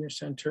senior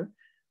center,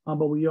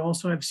 but we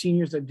also have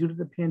seniors that, due to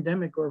the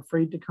pandemic, are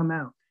afraid to come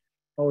out,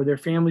 or their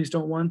families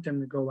don't want them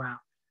to go out.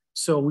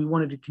 So we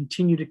wanted to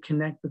continue to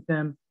connect with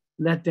them.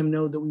 let them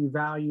know that we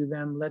value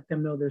them, let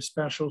them know they're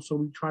special. So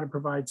we try to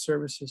provide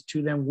services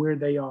to them where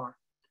they are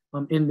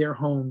in their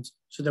homes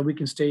so that we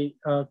can stay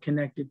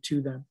connected to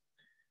them.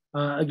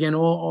 Again,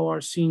 all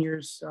our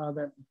seniors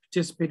that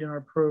participate in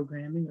our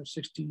programming are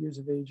 60 years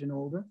of age and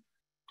older.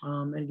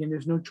 And again,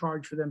 there's no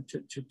charge for them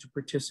to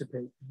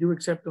participate. We do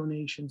accept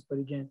donations, but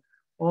again,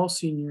 all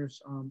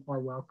seniors are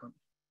welcome.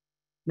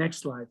 Next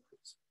slide,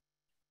 please.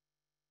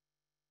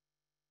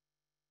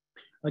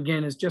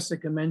 Again, as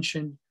Jessica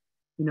mentioned,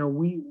 you know,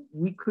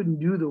 we couldn't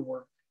do the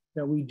work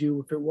that we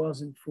do if it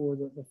wasn't for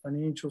the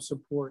financial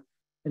support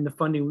and the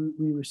funding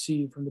we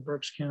receive from the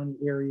Berks County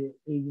Area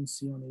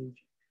Agency on Aging.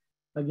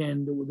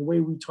 Again, the way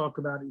we talk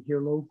about it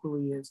here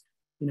locally is,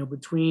 you know,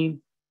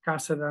 between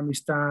Casa de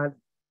Amistad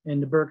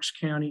and the Berks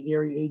County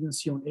Area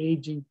Agency on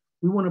Aging,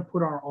 we want to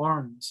put our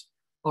arms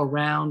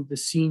around the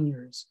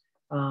seniors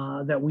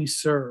that we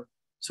serve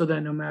so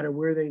that no matter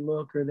where they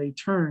look or they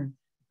turn,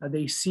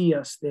 they see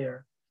us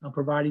there,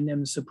 providing them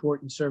the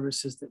support and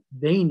services that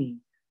they need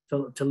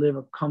to live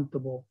a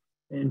comfortable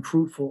and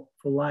fruitful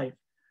life.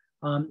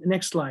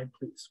 Next slide,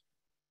 please.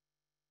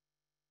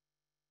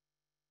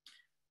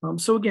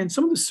 So again,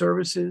 some of the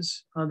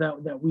services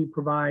that we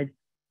provide,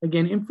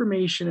 again,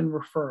 information and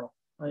referral,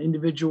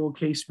 individual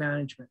case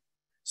management.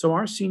 So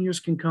our seniors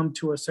can come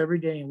to us every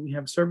day, and we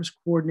have service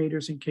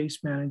coordinators and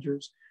case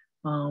managers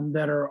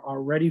that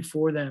are ready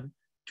for them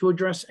to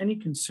address any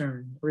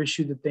concern or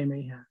issue that they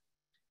may have.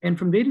 And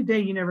from day to day,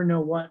 you never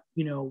know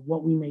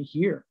what we may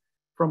hear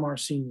from our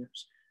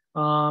seniors.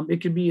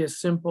 It could be as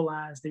simple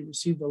as they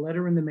received a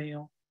letter in the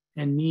mail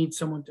and need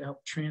someone to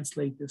help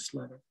translate this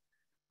letter.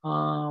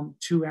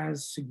 To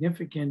as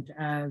significant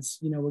as,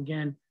 you know,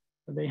 again,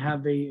 they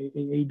have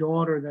a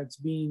daughter that's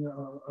being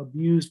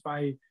abused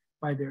by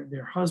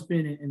their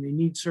husband and they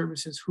need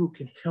services, who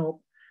can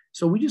help.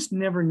 So we just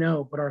never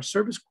know, but our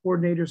service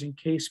coordinators and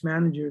case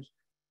managers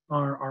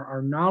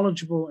are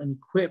knowledgeable and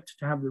equipped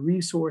to have the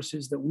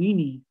resources that we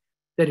need,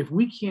 that if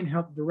we can't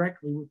help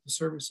directly with the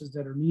services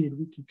that are needed,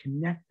 we can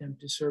connect them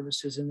to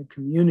services in the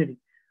community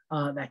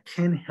that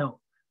can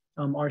help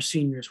our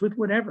seniors with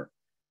whatever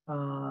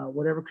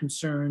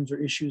concerns or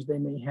issues they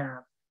may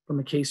have from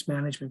a case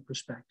management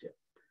perspective.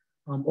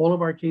 All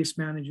of our case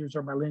managers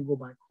are bilingual,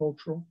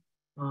 bicultural,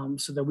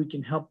 so that we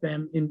can help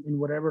them in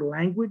whatever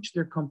language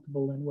they're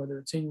comfortable in, whether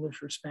it's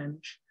English or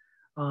Spanish.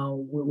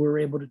 We're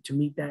able to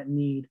meet that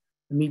need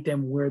and meet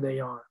them where they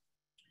are.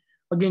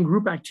 Again,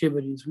 group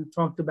activities. We've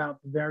talked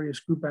about the various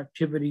group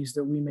activities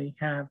that we may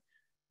have,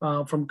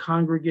 from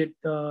congregate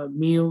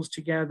meals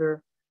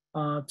together,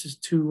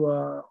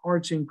 to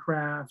arts and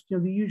crafts, you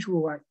know, the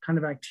usual kind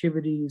of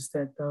activities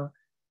that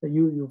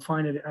you'll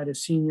find at a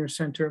senior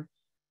center,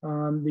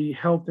 the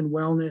health and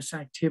wellness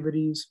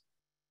activities,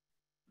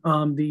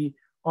 the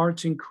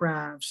arts and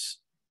crafts,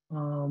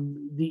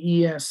 the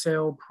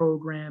ESL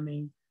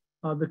programming,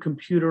 the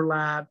computer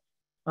lab.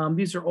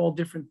 These are all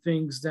different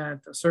things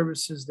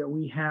services that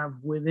we have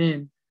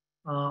within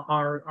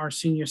our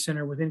senior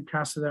center within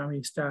Casa de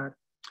Amistad.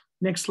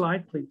 Next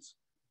slide, please.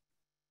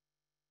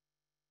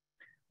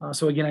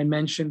 So again, I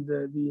mentioned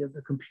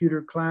the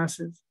computer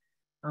classes,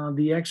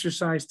 the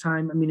exercise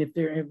time. I mean,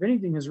 if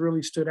anything has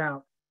really stood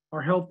out,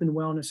 our health and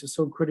wellness is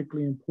so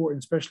critically important,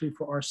 especially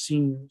for our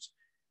seniors.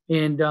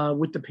 And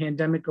with the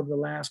pandemic of the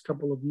last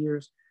couple of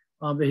years,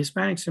 the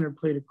Hispanic Center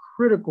played a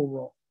critical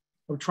role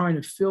of trying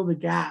to fill the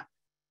gap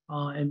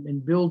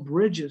and build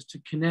bridges to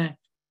connect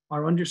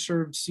our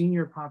underserved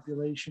senior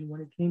population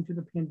when it came to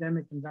the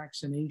pandemic and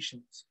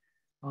vaccinations,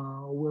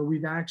 where we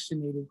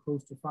vaccinated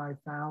close to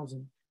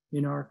 5,000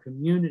 in our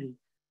community,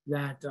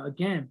 that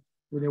again,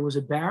 where there was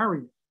a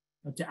barrier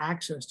to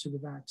access to the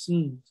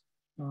vaccines.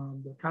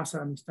 The Casa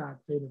de Amistad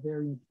played a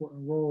very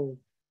important role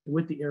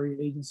with the Area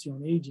Agency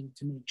on Aging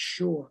to make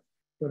sure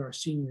that our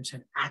seniors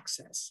had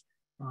access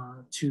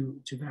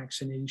to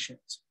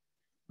vaccinations.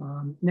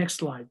 Next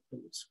slide,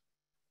 please.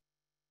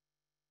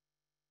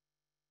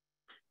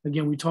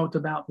 Again, we talked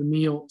about the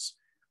meals.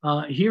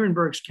 Here in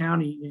Berks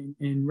County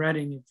in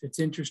Redding, it's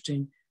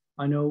interesting.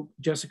 I know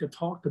Jessica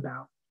talked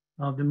about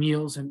the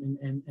meals and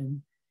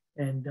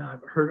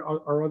I've heard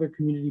our other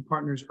community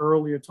partners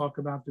earlier talk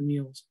about the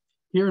meals.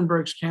 Here in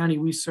Berks County,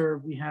 we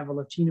have a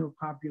Latino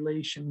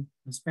population,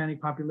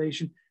 Hispanic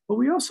population, but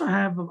we also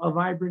have a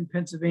vibrant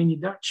Pennsylvania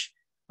Dutch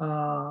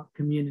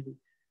community.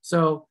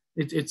 So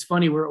it's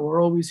funny,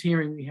 we're always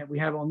hearing, we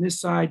have on this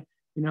side,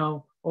 you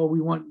know, oh, we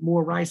want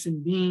more rice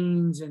and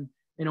beans, and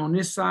on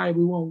this side,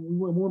 we want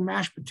more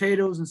mashed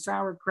potatoes and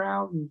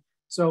sauerkraut. And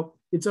so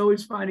it's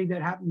always finding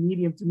that happy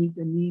medium to meet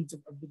the needs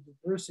of the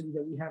diversity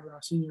that we have in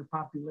our senior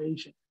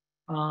population.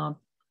 But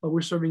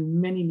we're serving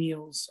many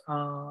meals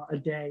a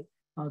day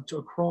to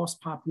a cross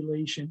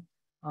population.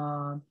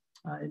 And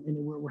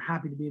we're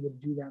happy to be able to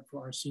do that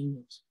for our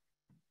seniors.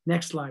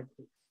 Next slide,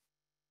 please.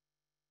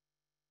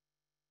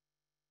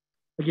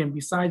 Again,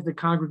 besides the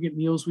congregate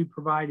meals we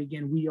provide,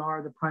 again, we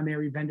are the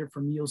primary vendor for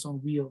Meals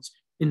on Wheels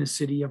in the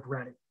city of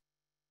Redding.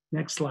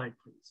 Next slide,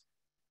 please.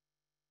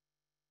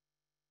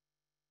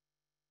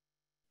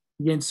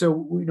 Again, so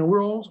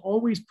we're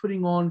always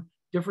putting on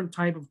different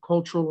type of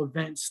cultural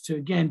events to,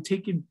 again,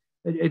 take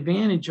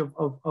advantage of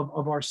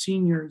our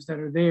seniors that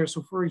are there.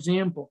 So for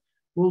example,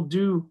 we'll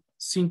do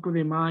Cinco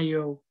de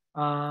Mayo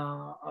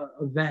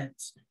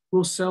events.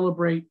 We'll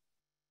celebrate,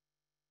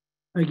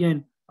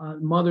 again,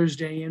 Mother's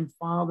Day and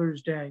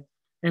Father's Day.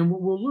 And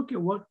we'll look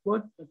at what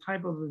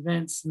type of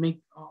events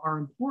are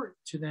important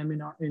to them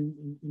in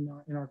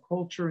our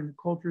culture and the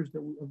cultures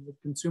of the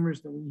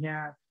consumers that we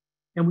have.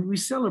 And we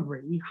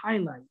celebrate, we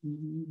highlight,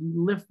 we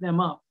lift them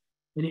up.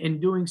 And in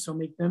doing so,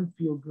 make them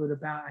feel good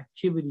about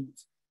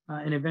activities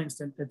and events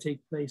that take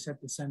place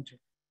at the center.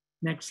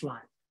 Next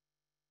slide.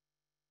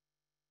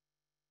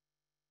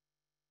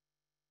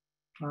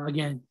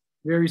 Again,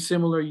 very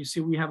similar. You see,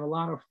 we have a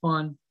lot of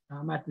fun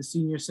at the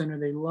senior center.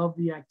 They love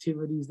the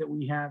activities that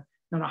we have.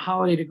 Not a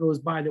holiday that goes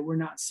by that we're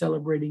not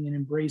celebrating and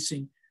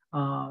embracing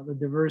the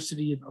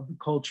diversity of the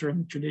culture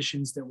and the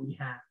traditions that we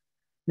have.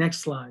 Next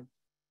slide.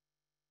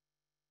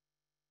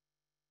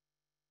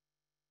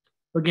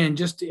 Again,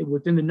 just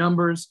within the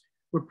numbers,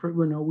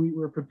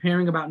 we're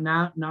preparing about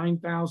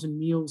 9,000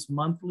 meals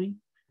monthly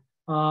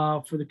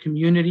for the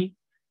community.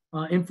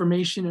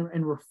 Information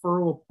and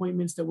referral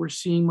appointments that we're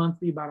seeing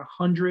monthly, about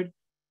 100.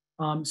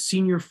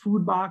 Senior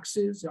food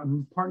boxes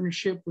in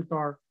partnership with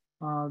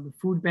the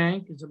food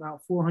bank is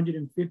about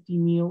 450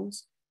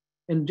 meals.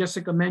 And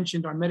Jessica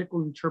mentioned our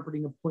medical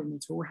interpreting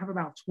appointments. So we have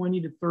about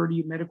 20 to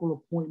 30 medical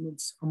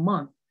appointments a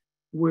month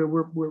where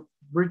we're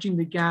bridging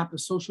the gap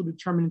of social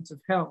determinants of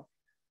health.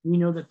 We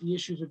know that the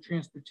issues of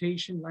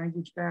transportation,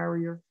 language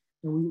barrier,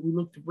 and we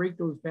look to break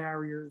those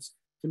barriers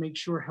to make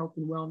sure health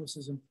and wellness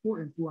is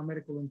important through our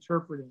medical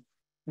interpreting.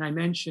 And I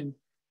mentioned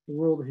the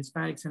role the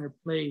Hispanic Center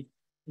played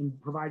in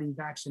providing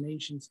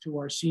vaccinations to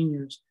our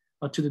seniors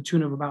to the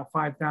tune of about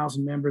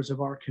 5,000 members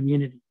of our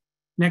community.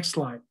 Next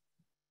slide.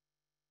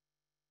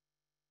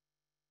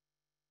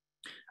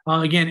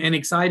 Again, and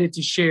excited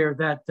to share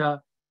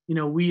that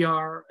we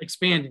are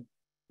expanding.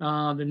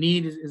 The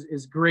need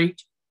is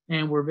great,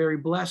 and we're very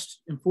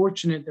blessed and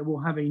fortunate that we'll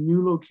have a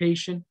new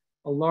location,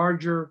 a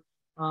larger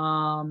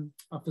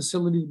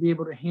facility to be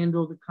able to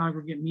handle the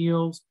congregate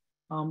meals,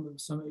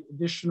 some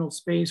additional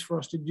space for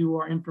us to do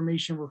our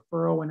information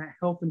referral and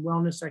health and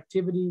wellness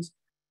activities.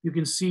 You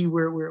can see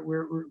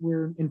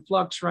we're in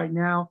flux right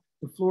now.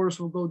 The floors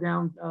will go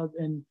down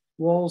and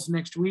walls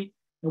next week,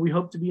 and we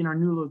hope to be in our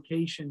new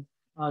location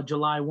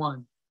July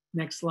 1.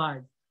 Next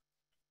slide.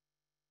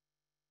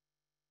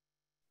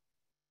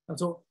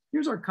 So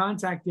here's our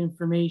contact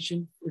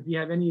information if you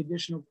have any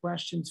additional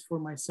questions for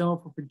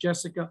myself or for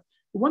Jessica.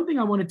 But one thing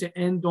I wanted to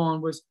end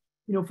on was,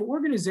 for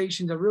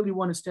organizations that really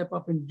want to step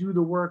up and do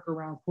the work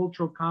around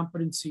cultural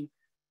competency,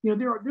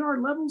 there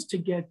are levels to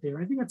get there.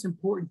 I think that's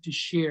important to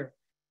share.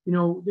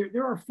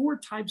 There are 4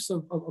 types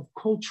of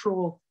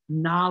cultural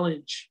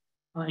knowledge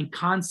and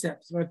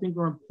concepts that I think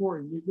are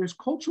important. There's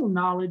cultural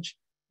knowledge,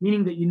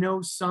 meaning that you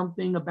know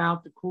something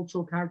about the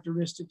cultural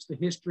characteristics, the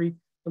history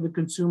of the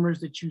consumers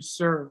that you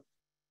serve.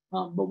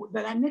 But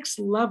that next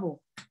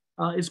level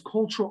is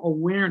cultural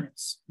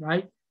awareness,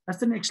 right? That's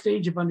the next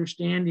stage of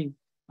understanding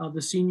of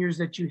the seniors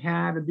that you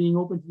have and being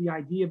open to the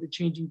idea of the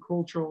changing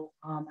cultural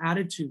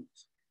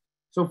attitudes.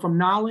 So from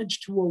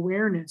knowledge to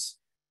awareness,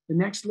 the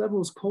next level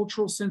is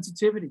cultural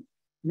sensitivity.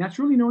 And that's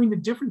really knowing the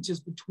differences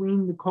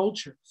between the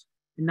cultures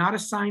and not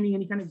assigning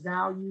any kind of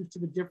value to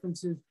the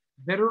differences,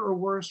 better or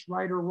worse,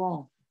 right or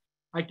wrong.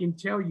 I can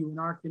tell you in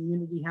our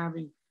community,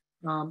 having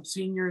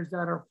seniors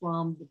that are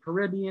from the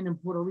Caribbean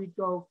and Puerto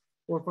Rico,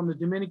 or from the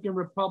Dominican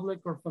Republic,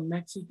 or from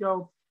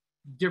Mexico,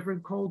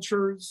 different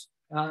cultures,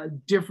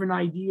 different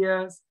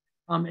ideas.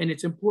 And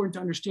it's important to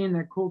understand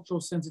that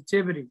cultural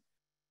sensitivity.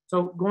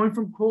 So going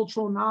from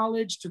cultural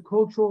knowledge to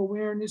cultural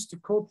awareness to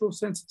cultural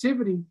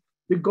sensitivity,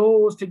 the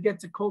goal is to get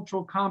to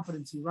cultural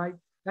competency, right?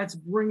 That's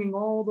bringing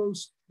all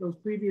those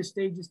previous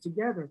stages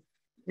together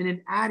and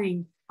then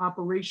adding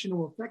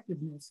operational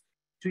effectiveness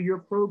to your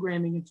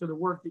programming and to the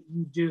work that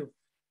you do.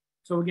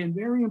 So again,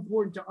 very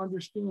important to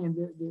understand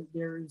that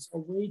there is a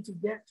way to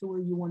get to where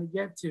you want to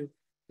get to.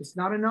 It's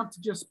not enough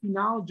to just be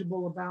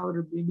knowledgeable about it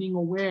or being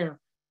aware.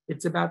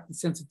 It's about the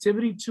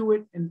sensitivity to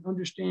it and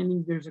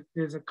understanding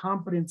there's a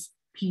competence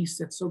piece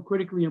that's so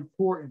critically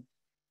important.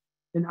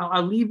 And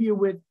I'll leave you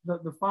with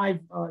the 5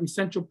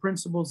 essential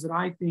principles that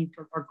I think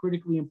are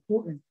critically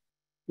important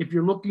if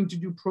you're looking to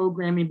do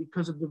programming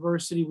because of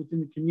diversity within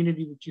the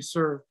community that you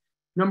serve.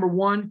 Number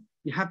 1,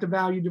 you have to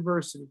value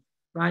diversity,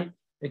 right?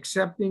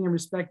 Accepting and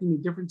respecting the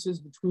differences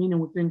between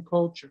and within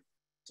culture.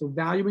 So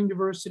valuing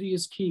diversity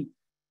is key.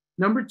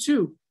 Number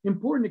 2,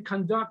 important to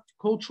conduct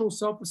cultural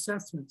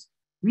self-assessments.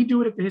 We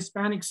do it at the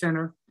Hispanic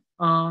Center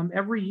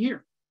every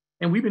year,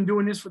 and we've been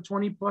doing this for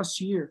 20 plus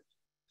years.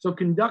 So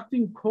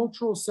conducting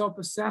cultural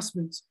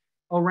self-assessments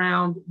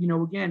around,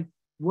 again,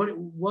 what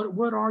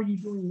are you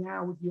doing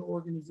now with your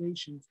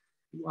organizations?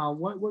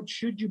 What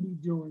should you be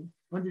doing?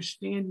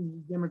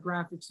 Understanding the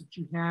demographics that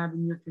you have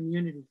in your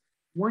community.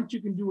 Once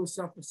you can do a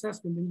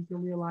self-assessment, then you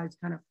can realize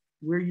kind of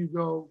where you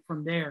go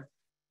from there.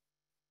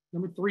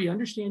 Number 3,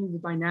 understanding the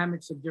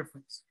dynamics of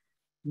difference.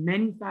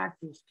 Many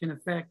factors can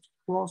affect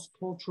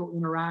cross-cultural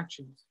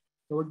interactions.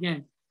 So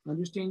again,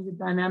 understanding the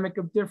dynamic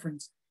of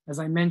difference, as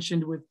I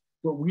mentioned, with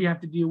what we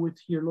have to deal with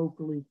here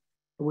locally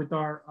with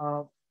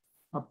our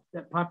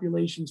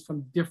populations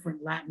from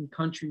different Latin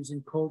countries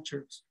and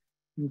cultures,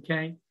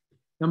 okay?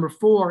 Number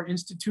 4,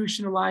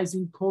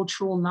 institutionalizing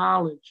cultural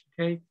knowledge,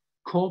 okay?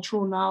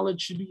 Cultural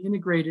knowledge should be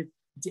integrated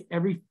into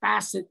every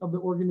facet of the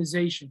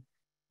organization,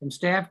 from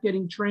staff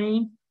getting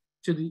trained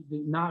to the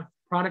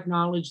product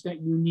knowledge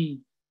that you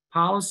need.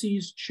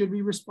 Policies should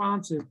be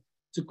responsive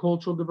to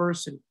cultural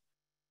diversity.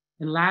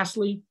 And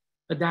lastly,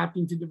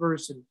 adapting to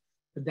diversity,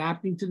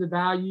 adapting to the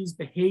values,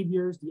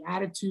 behaviors, the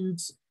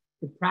attitudes,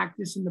 the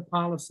practice, and the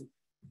policy.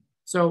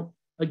 So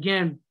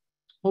again,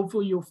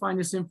 hopefully you'll find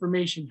this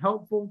information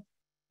helpful.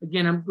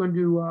 Again, I'm going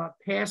to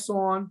pass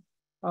on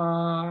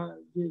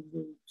the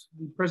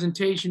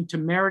presentation to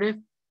Meredith.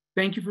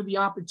 Thank you for the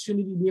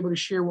opportunity to be able to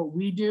share what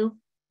we do,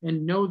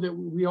 and know that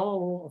we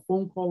all are a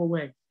phone call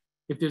away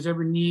if there's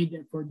ever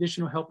need for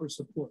additional help or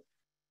support.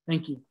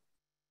 Thank you.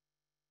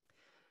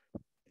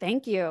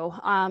 Thank you.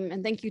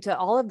 And thank you to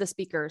all of the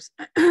speakers.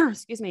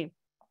 Excuse me.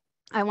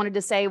 I wanted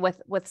to say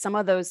with some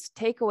of those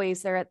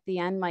takeaways there at the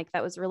end, Mike,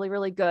 that was really,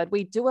 really good.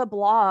 We do a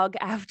blog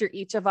after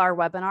each of our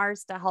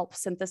webinars to help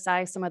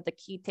synthesize some of the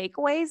key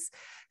takeaways.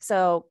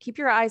 So keep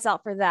your eyes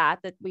out for that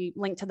we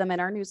link to them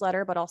in our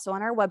newsletter, but also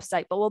on our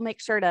website. But we'll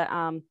make sure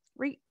to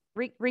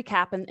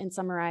recap and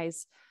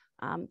summarize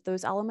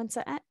those elements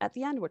at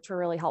the end, which were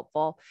really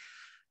helpful.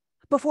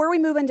 Before we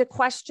move into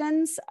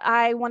questions,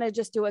 I want to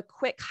just do a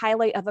quick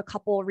highlight of a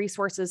couple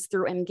resources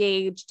through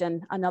Engaged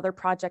and another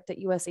project at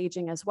US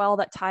Aging as well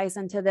that ties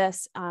into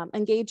this.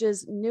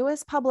 Engage's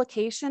newest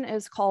publication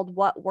is called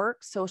What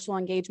Works? Social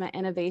Engagement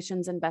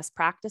Innovations and Best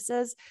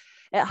Practices.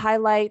 It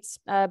highlights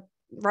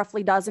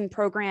roughly dozen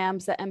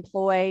programs that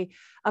employ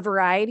a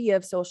variety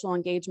of social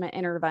engagement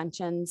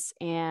interventions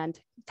and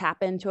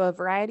tap into a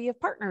variety of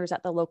partners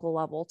at the local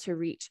level to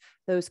reach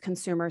those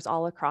consumers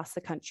all across the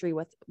country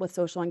with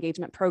social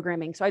engagement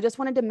programming. So I just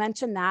wanted to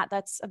mention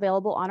that's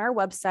available on our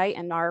website,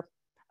 and our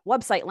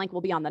website link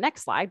will be on the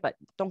next slide, but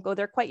don't go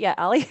there quite yet,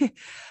 Ellie.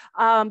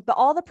 But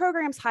all the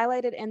programs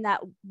highlighted in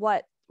that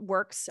What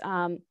Works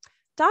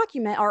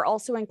document are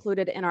also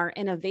included in our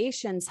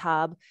Innovations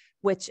Hub,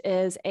 which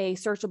is a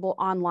searchable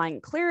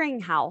online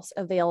clearinghouse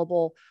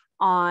available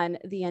on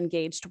the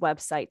Engaged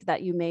website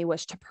that you may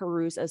wish to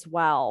peruse as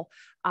well.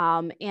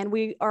 And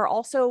we are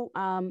also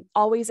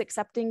always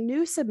accepting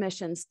new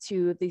submissions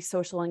to the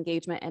Social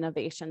Engagement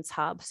Innovations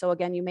Hub. So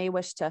again, you may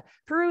wish to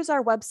peruse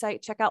our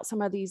website, check out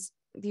some of these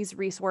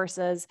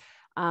resources.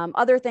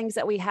 Other things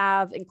that we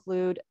have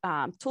include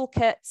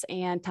toolkits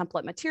and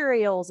template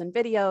materials and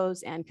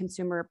videos and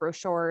consumer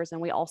brochures. And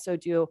we also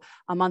do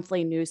a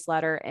monthly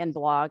newsletter and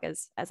blog,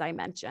 as I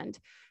mentioned.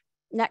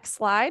 Next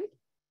slide.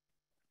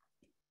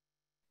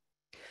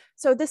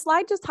 So this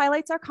slide just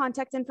highlights our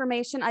contact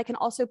information. I can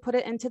also put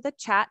it into the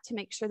chat to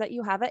make sure that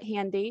you have it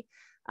handy.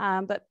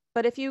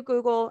 But if you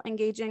Google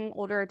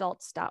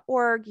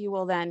engagingolderadults.org, you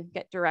will then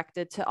get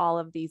directed to all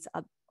of these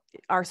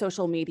our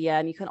social media,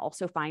 and you can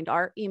also find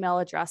our email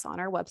address on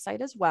our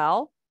website as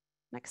well.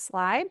 Next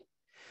slide.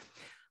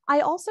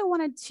 I also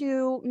wanted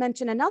to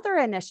mention another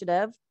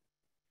initiative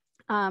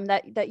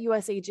that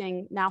US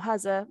Aging now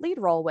has a lead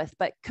role with,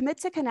 but Commit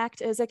to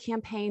Connect is a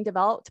campaign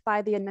developed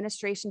by the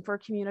Administration for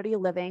Community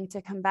Living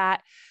to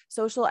combat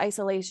social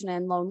isolation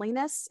and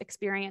loneliness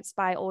experienced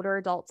by older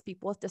adults,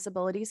 people with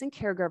disabilities, and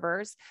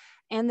caregivers.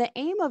 And the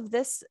aim of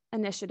this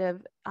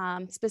initiative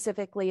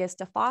specifically is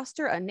to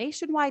foster a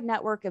nationwide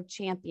network of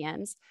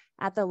champions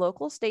at the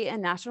local, state, and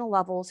national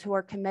levels who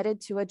are committed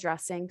to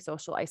addressing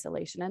social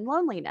isolation and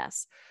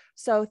loneliness.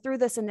 So through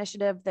this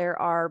initiative, there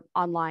are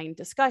online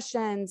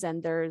discussions,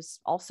 and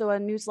there's also a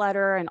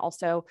newsletter, and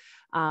also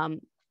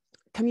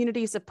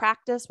communities of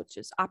practice, which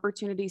is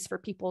opportunities for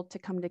people to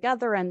come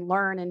together and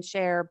learn and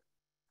share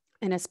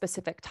in a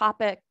specific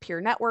topic,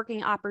 peer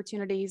networking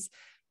opportunities.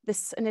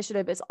 This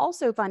initiative is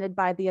also funded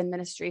by the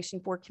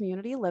Administration for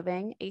Community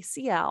Living,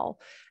 ACL,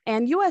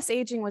 and US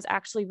Aging was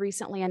actually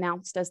recently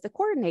announced as the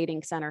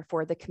coordinating center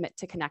for the Commit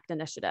to Connect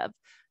initiative.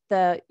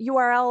 The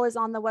URL is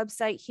on the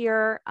website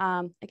here.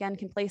 Again,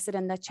 can place it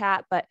in the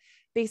chat, but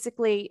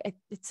basically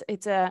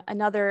it's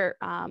another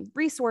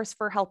resource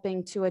for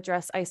helping to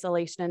address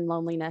isolation and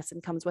loneliness,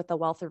 and comes with a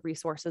wealth of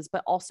resources,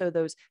 but also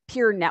those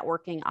peer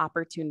networking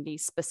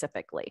opportunities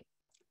specifically.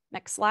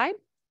 Next slide.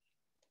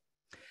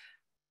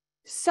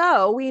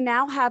 So we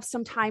now have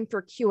some time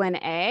for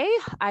Q&A.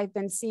 I've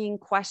been seeing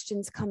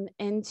questions come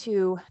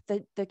into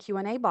the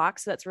Q&A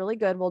box, so that's really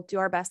good. We'll do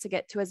our best to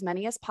get to as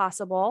many as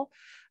possible.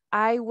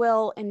 I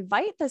will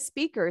invite the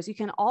speakers. You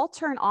can all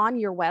turn on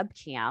your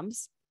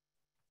webcams.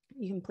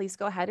 You can please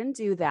go ahead and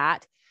do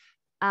that.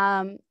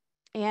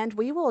 And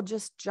we will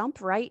just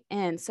jump right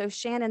in. So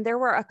Shannon, there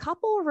were a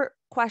couple of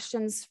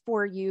questions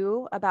for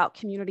you about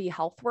community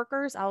health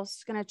workers. I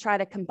was going to try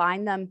to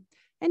combine them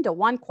into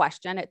one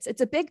question. It's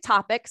a big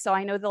topic, so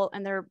I know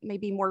there may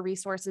be more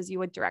resources you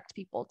would direct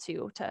people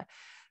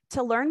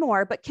to learn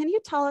more, but can you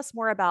tell us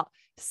more about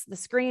the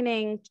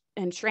screening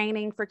and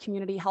training for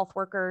community health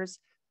workers?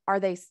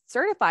 Are they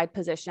certified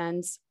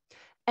positions?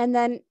 And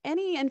then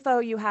any info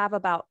you have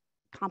about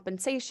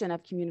compensation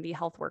of community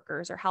health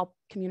workers or how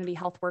community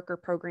health worker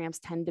programs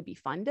tend to be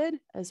funded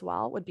as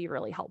well would be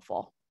really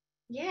helpful.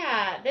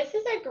 Yeah, this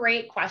is a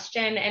great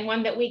question and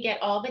one that we get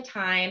all the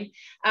time.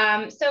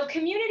 So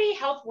community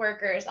health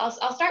workers,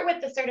 I'll start with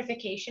the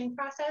certification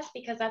process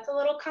because that's a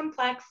little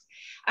complex.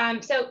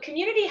 So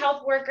community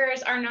health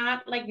workers are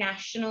not like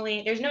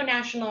nationally, there's no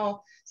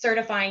national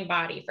certifying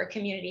body for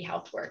community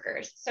health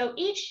workers. So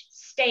each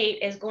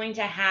state is going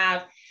to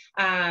have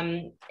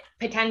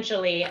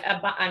potentially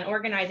an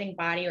organizing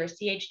body or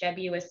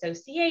CHW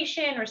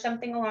association or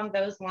something along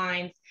those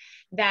lines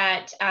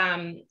that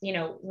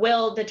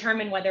will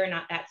determine whether or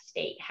not that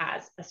state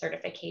has a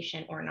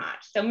certification or not.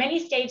 So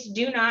many states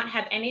do not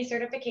have any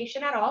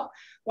certification at all,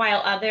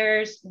 while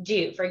others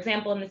do. For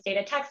example, in the state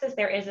of Texas,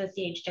 there is a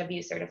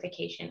CHW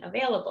certification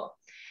available.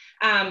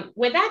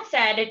 With that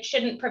said, it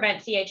shouldn't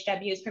prevent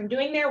CHWs from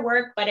doing their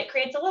work, but it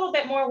creates a little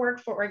bit more work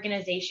for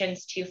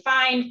organizations to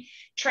find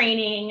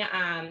training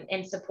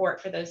and support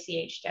for those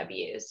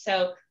CHWs.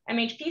 So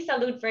MHP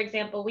Salud, for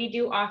example, we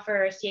do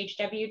offer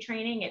CHW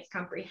training. It's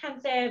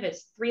comprehensive.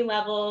 It's 3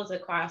 levels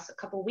across a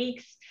couple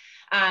weeks.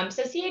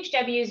 So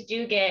CHWs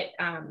do get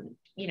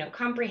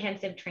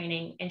comprehensive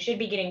training and should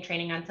be getting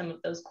training on some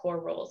of those core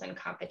roles and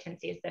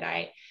competencies that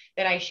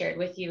I shared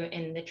with you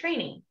in the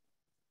training.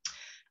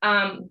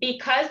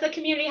 Because the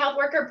community health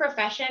worker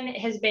profession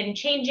has been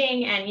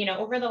changing and,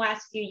 over the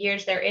last few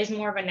years, there is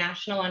more of a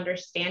national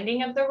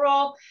understanding of the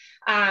role.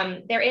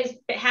 It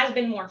has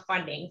been more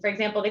funding. For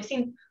example, they've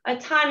seen a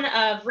ton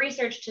of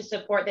research to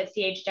support that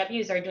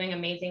CHWs are doing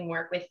amazing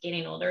work with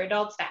getting older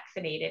adults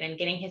vaccinated and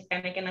getting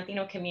Hispanic and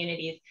Latino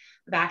communities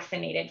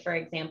vaccinated, for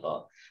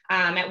example.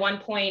 At one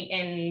point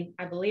in,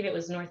 I believe it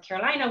was North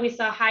Carolina, we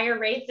saw higher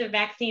rates of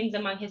vaccines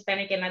among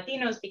Hispanic and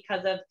Latinos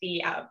because of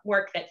the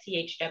work that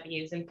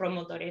CHWs and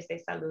promotores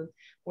de salud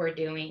were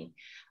doing.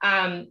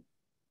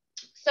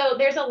 So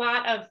there's a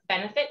lot of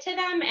benefit to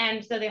them.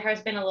 And so there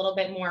has been a little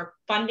bit more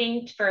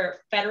funding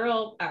for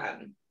federal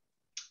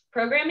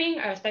programming,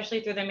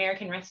 especially through the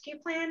American Rescue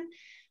Plan.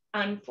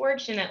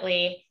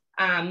 Unfortunately,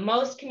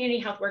 most community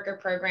health worker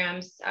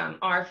programs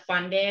are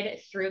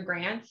funded through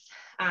grants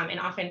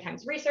and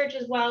oftentimes research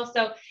as well.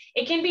 So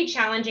it can be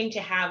challenging to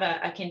have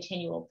a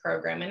continual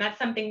program. And that's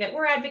something that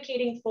we're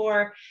advocating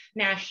for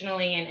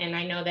nationally. And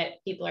I know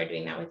that people are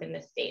doing that within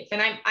the states.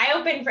 And I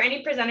open for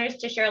any presenters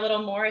to share a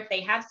little more if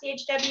they have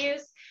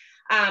CHWs.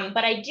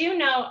 But I do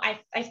know,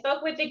 I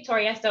spoke with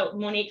Victoria, so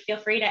Monique, feel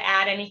free to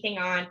add anything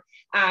on.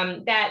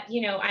 That,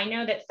 I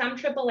know that some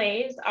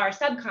AAAs are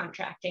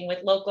subcontracting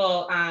with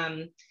local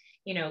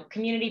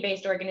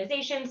community-based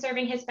organizations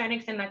serving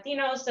Hispanics and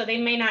Latinos. So they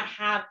may not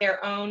have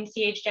their own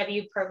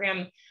CHW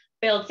program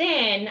built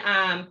in,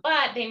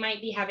 but they might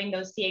be having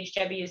those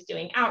CHWs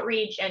doing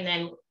outreach and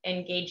then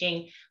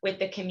engaging with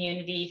the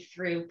community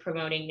through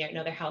promoting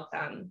their health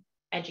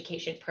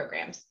education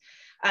programs.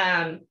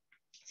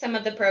 Some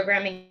of the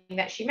programming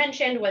that she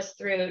mentioned was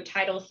through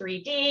Title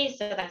 3D,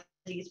 so that's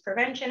disease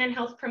prevention and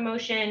health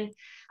promotion,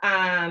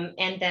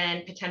 and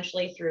then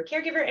potentially through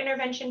caregiver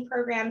intervention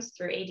programs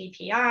through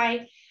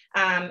ADPI,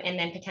 and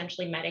then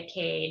potentially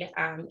Medicaid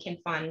can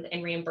fund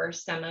and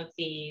reimburse some of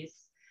these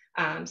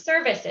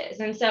services.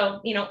 And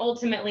so,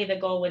 ultimately the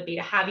goal would be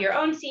to have your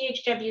own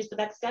CHWs, but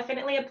that's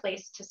definitely a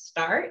place to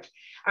start.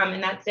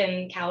 And that's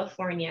in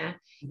California.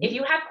 Mm-hmm. If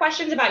you have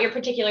questions about your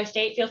particular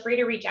state, feel free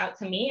to reach out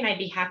to me and I'd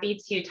be happy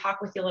to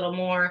talk with you a little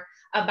more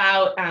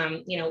about,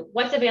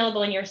 what's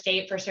available in your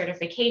state for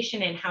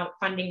certification and how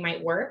funding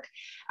might work.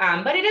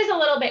 But it is a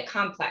little bit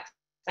complex.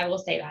 I will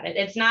say that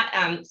it's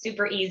not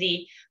super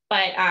easy,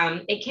 but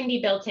it can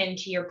be built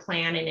into your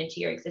plan and into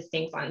your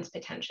existing funds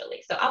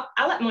potentially. So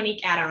I'll let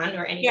Monique add on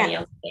or anybody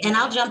else. And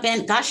I'll jump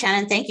in. Gosh,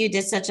 Shannon, thank you.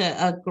 Did such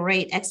a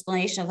great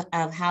explanation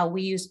of how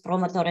we use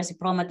promotores y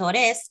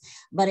promotores.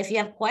 But if you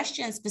have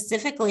questions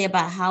specifically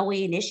about how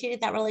we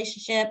initiated that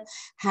relationship,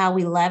 how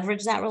we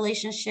leverage that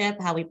relationship,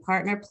 how we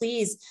partner,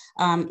 please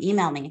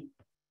email me.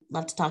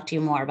 Love to talk to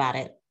you more about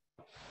it.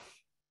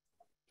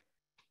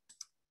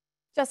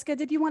 Jessica,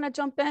 did you want to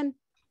jump in?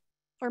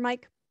 Or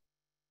Mike?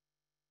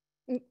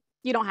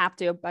 You don't have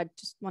to, but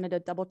just wanted to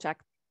double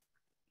check.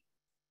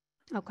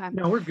 Okay.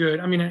 No, we're good.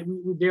 I mean,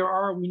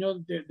 we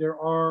know that there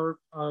are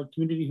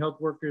community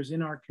health workers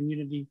in our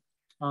community,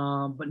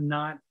 but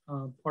not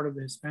part of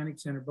the Hispanic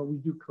Center, but we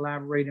do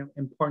collaborate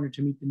and partner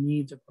to meet the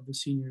needs of the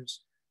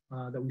seniors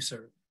that we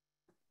serve.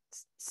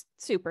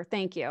 Super,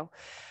 thank you.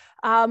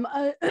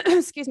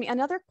 Excuse me,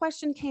 another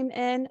question came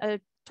in, a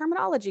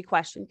terminology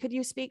question. Could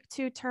you speak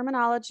to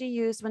terminology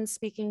used when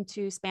speaking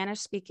to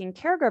Spanish-speaking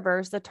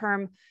caregivers? The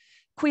term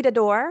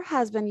cuidador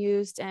has been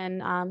used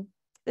in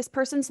this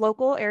person's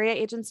local area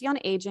agency on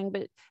aging,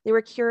 but they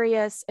were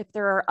curious if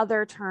there are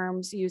other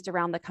terms used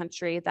around the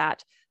country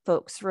that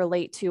folks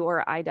relate to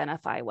or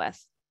identify with.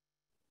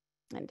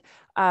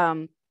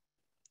 And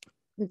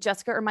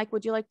Jessica or Mike,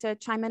 would you like to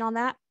chime in on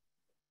that?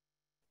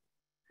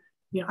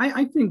 Yeah,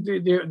 I think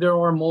there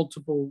are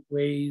multiple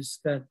ways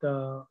that,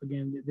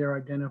 again, they're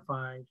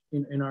identified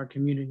in our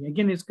community.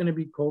 Again, it's going to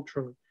be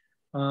culturally.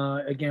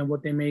 Again,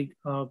 what they may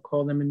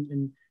call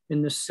them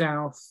in the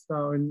South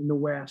or in the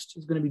West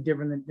is going to be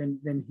different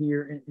than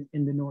here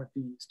in the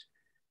Northeast.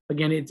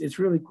 Again, it's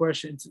really a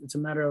question. It's a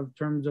matter of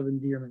terms of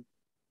endearment.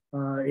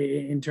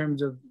 In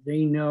terms of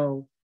they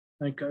know,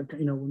 like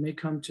when they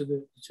come to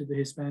the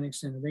Hispanic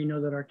Center, they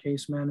know that our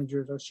case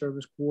managers, our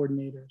service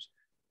coordinators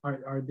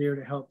are there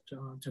to help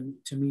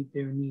to meet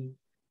their need.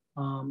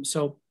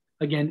 So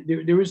again,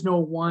 there is no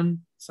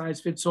one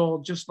size fits all.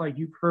 Just like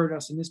you've heard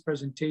us in this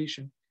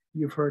presentation,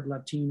 you've heard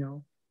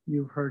Latino,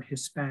 you've heard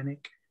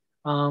Hispanic,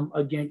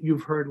 again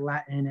you've heard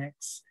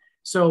Latinx.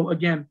 So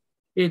again,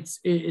 there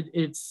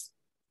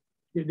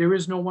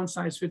is no one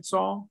size fits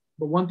all.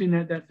 But one thing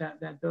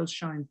that does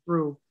shine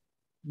through,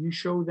 you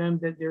show them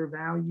that they're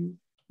valued,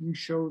 you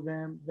show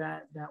them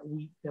that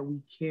we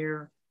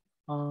care.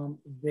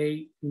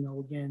 They,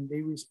 again,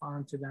 they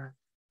respond to that,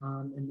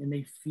 and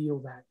they feel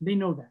that. They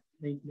know that.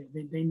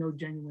 They know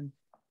genuineness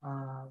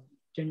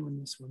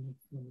when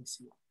they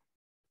see it.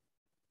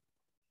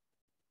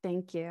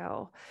 Thank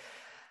you.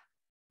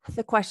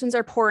 The questions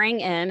are pouring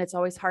in. It's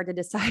always hard to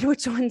decide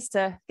which ones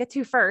to get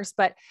to first,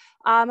 but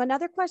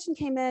another question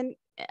came in,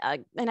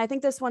 and I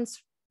think this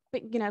one's,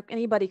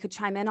 anybody could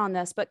chime in on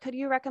this, but could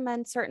you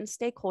recommend certain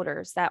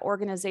stakeholders that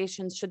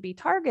organizations should be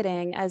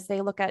targeting as they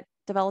look at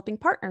developing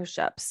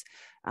partnerships,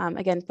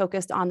 again,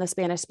 focused on the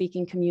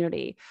Spanish-speaking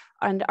community?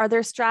 And are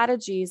there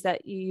strategies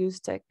that you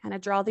use to kind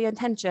of draw the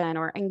attention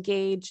or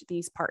engage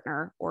these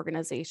partner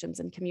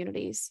organizations and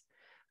communities?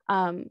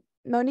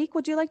 Monique,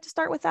 would you like to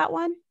start with that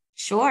one?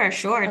 Sure.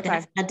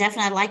 Okay.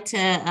 Definitely. I'd like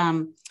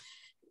to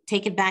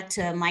take it back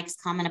to Mike's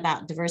comment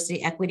about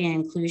diversity, equity, and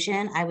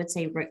inclusion. I would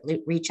say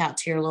reach out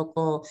to your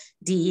local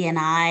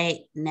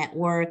DE&I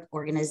network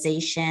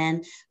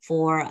organization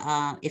for,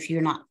 if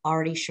you're not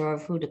already sure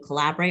of who to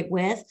collaborate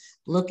with,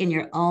 look in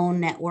your own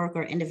network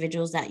or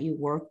individuals that you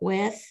work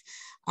with.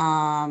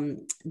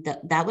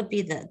 That would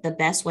be the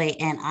best way.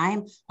 And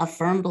I'm a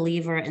firm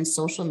believer in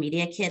social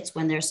media kits.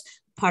 When there's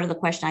part of the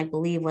question, I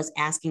believe, was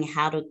asking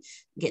how to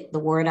get the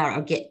word out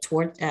or get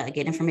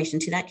information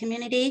to that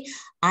community.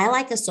 I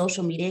like a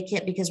social media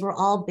kit because we're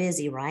all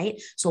busy,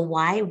 right? So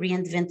why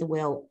reinvent the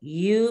wheel?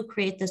 You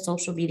create the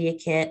social media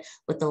kit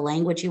with the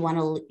language you want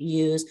to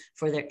use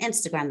for their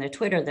Instagram, their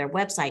Twitter, their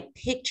website,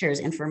 pictures,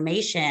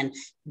 information.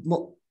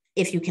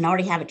 If you can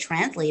already have it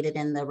translated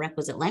in the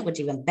requisite language,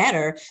 even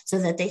better, so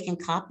that they can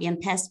copy and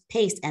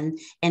paste and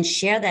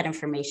share that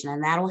information.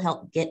 And that'll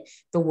help get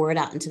the word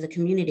out into the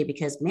community,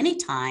 because many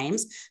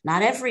times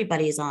not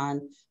everybody's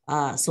on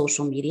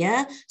social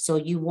media. So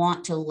you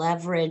want to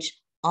leverage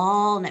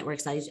all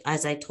networks.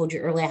 As I told you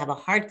earlier, I have a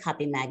hard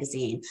copy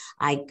magazine.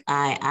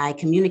 I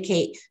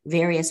communicate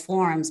various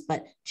forums,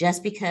 but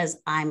just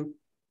because I'm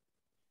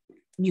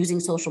using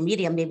social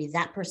media, maybe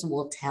that person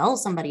will tell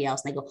somebody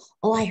else and they go,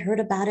 oh, I heard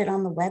about it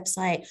on the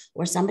website,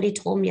 or somebody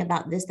told me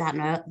about this, that,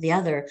 and the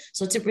other.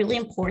 So it's really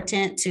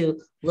important to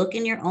look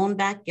in your own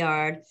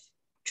backyard,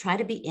 try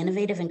to be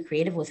innovative and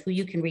creative with who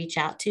you can reach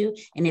out to.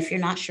 And if you're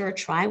not sure,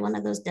 try one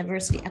of those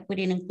diversity,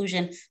 equity, and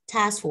inclusion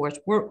task force,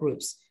 work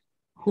groups,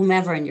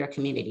 whomever in your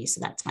community.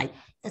 So that's my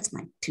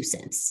 2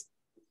 cents.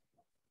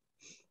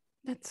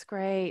 That's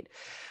great.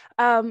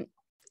 Mike,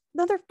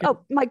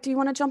 do you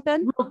want to jump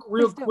in?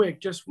 Real quick,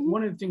 just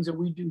one of the things that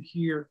we do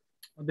here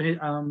at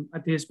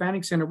the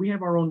Hispanic Center, we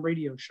have our own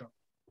radio show.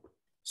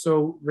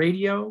 So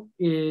radio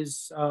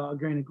is,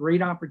 again, a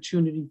great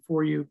opportunity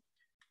for you.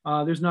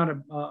 There's not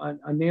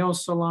a nail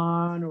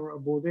salon or a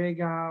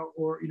bodega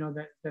or,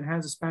 that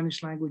has a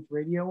Spanish language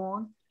radio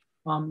on.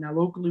 Now,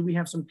 locally, we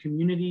have some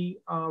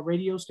community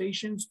radio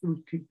stations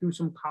through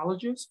some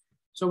colleges.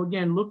 So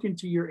again, look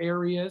into your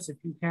areas. If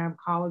you have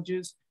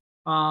colleges,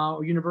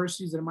 or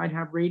universities that might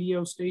have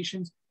radio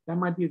stations, that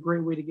might be a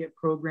great way to get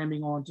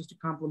programming on, just to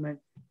complement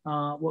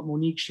what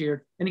Monique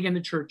shared. And again,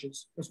 the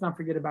churches. Let's not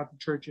forget about the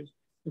churches.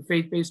 The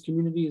faith-based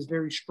community is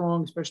very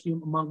strong, especially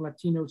among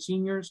Latino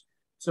seniors.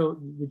 So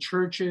the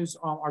churches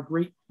are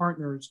great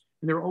partners,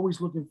 and they're always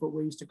looking for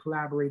ways to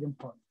collaborate and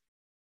partner.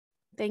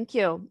 Thank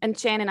you. And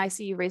Shannon, I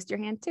see you raised your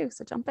hand too,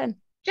 so jump in.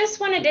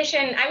 Just one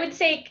addition, I would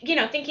say,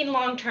 thinking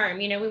long-term,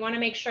 we want to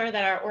make sure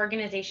that our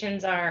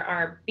organizations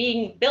are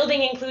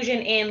building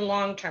inclusion in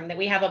long-term, that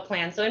we have a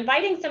plan. So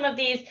inviting some of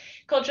these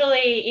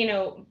culturally,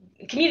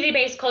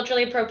 community-based,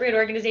 culturally appropriate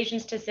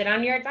organizations to sit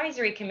on your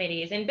advisory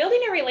committees and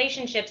building a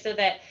relationship so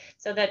that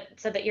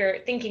you're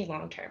thinking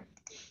long-term.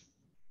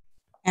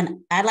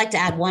 And I'd like to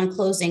add one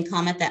closing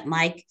comment that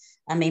Mike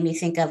made me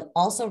think of.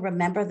 Also,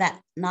 remember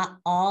that not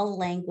all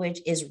language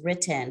is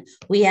written.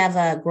 We have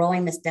a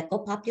growing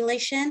Mixteco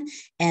population,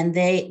 and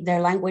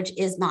their language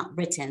is not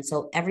written.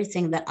 So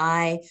everything that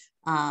I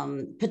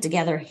put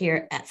together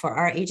here for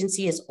our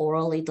agency is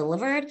orally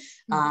delivered,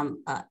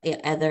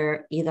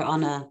 either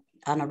on a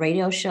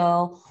radio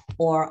show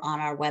or on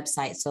our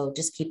website. So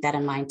just keep that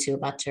in mind too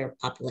about your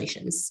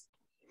populations.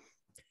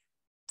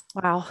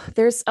 Wow,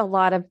 there's a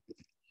lot of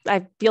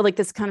I feel like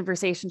this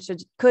conversation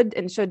should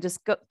just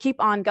keep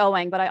on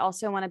going, but I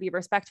also want to be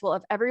respectful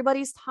of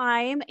everybody's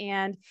time,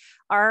 and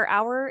our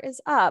hour is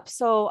up.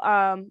 So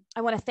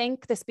I want to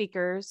thank the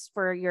speakers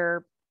for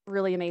your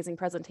really amazing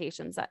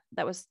presentations.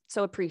 That was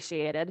so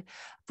appreciated.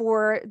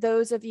 For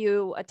those of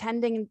you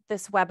attending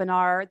this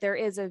webinar, there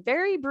is a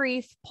very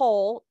brief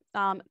poll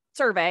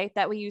survey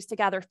that we use to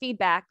gather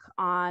feedback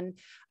on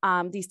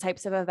these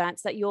types of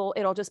events that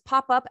it'll just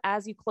pop up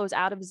as you close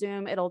out of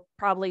Zoom. It'll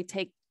probably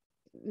take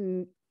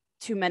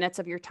 2 minutes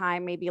of your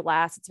time, maybe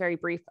less. It's very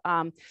brief.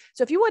 So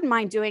if you wouldn't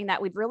mind doing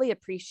that, we'd really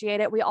appreciate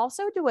it. We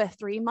also do a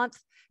 3-month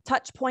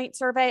touch point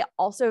survey,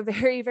 also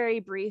very, very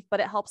brief, but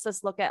it helps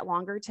us look at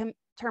longer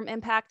term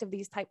impact of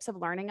these types of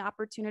learning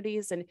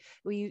opportunities. And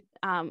we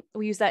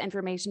use that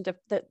information to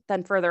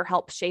then further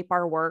help shape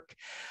our work.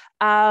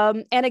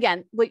 And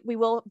again, we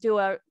will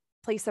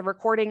place a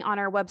recording on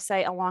our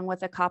website along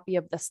with a copy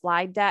of the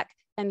slide deck,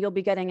 and you'll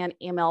be getting an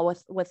email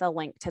with a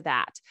link to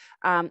that.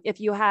 If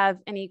you have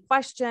any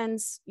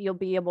questions, you'll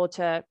be able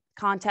to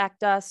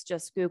contact us.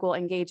 Just Google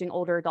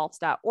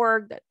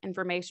engagingolderadults.org. That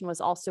information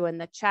was also in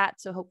the chat,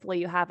 so hopefully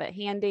you have it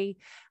handy.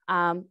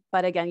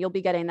 But again, you'll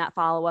be getting that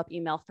follow-up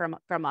email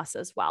from us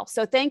as well.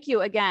 So thank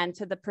you again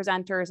to the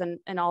presenters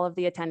and all of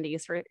the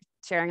attendees for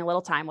sharing a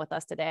little time with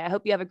us today. I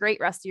hope you have a great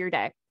rest of your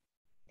day.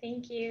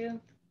 Thank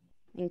you.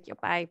 Thank you.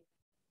 Bye.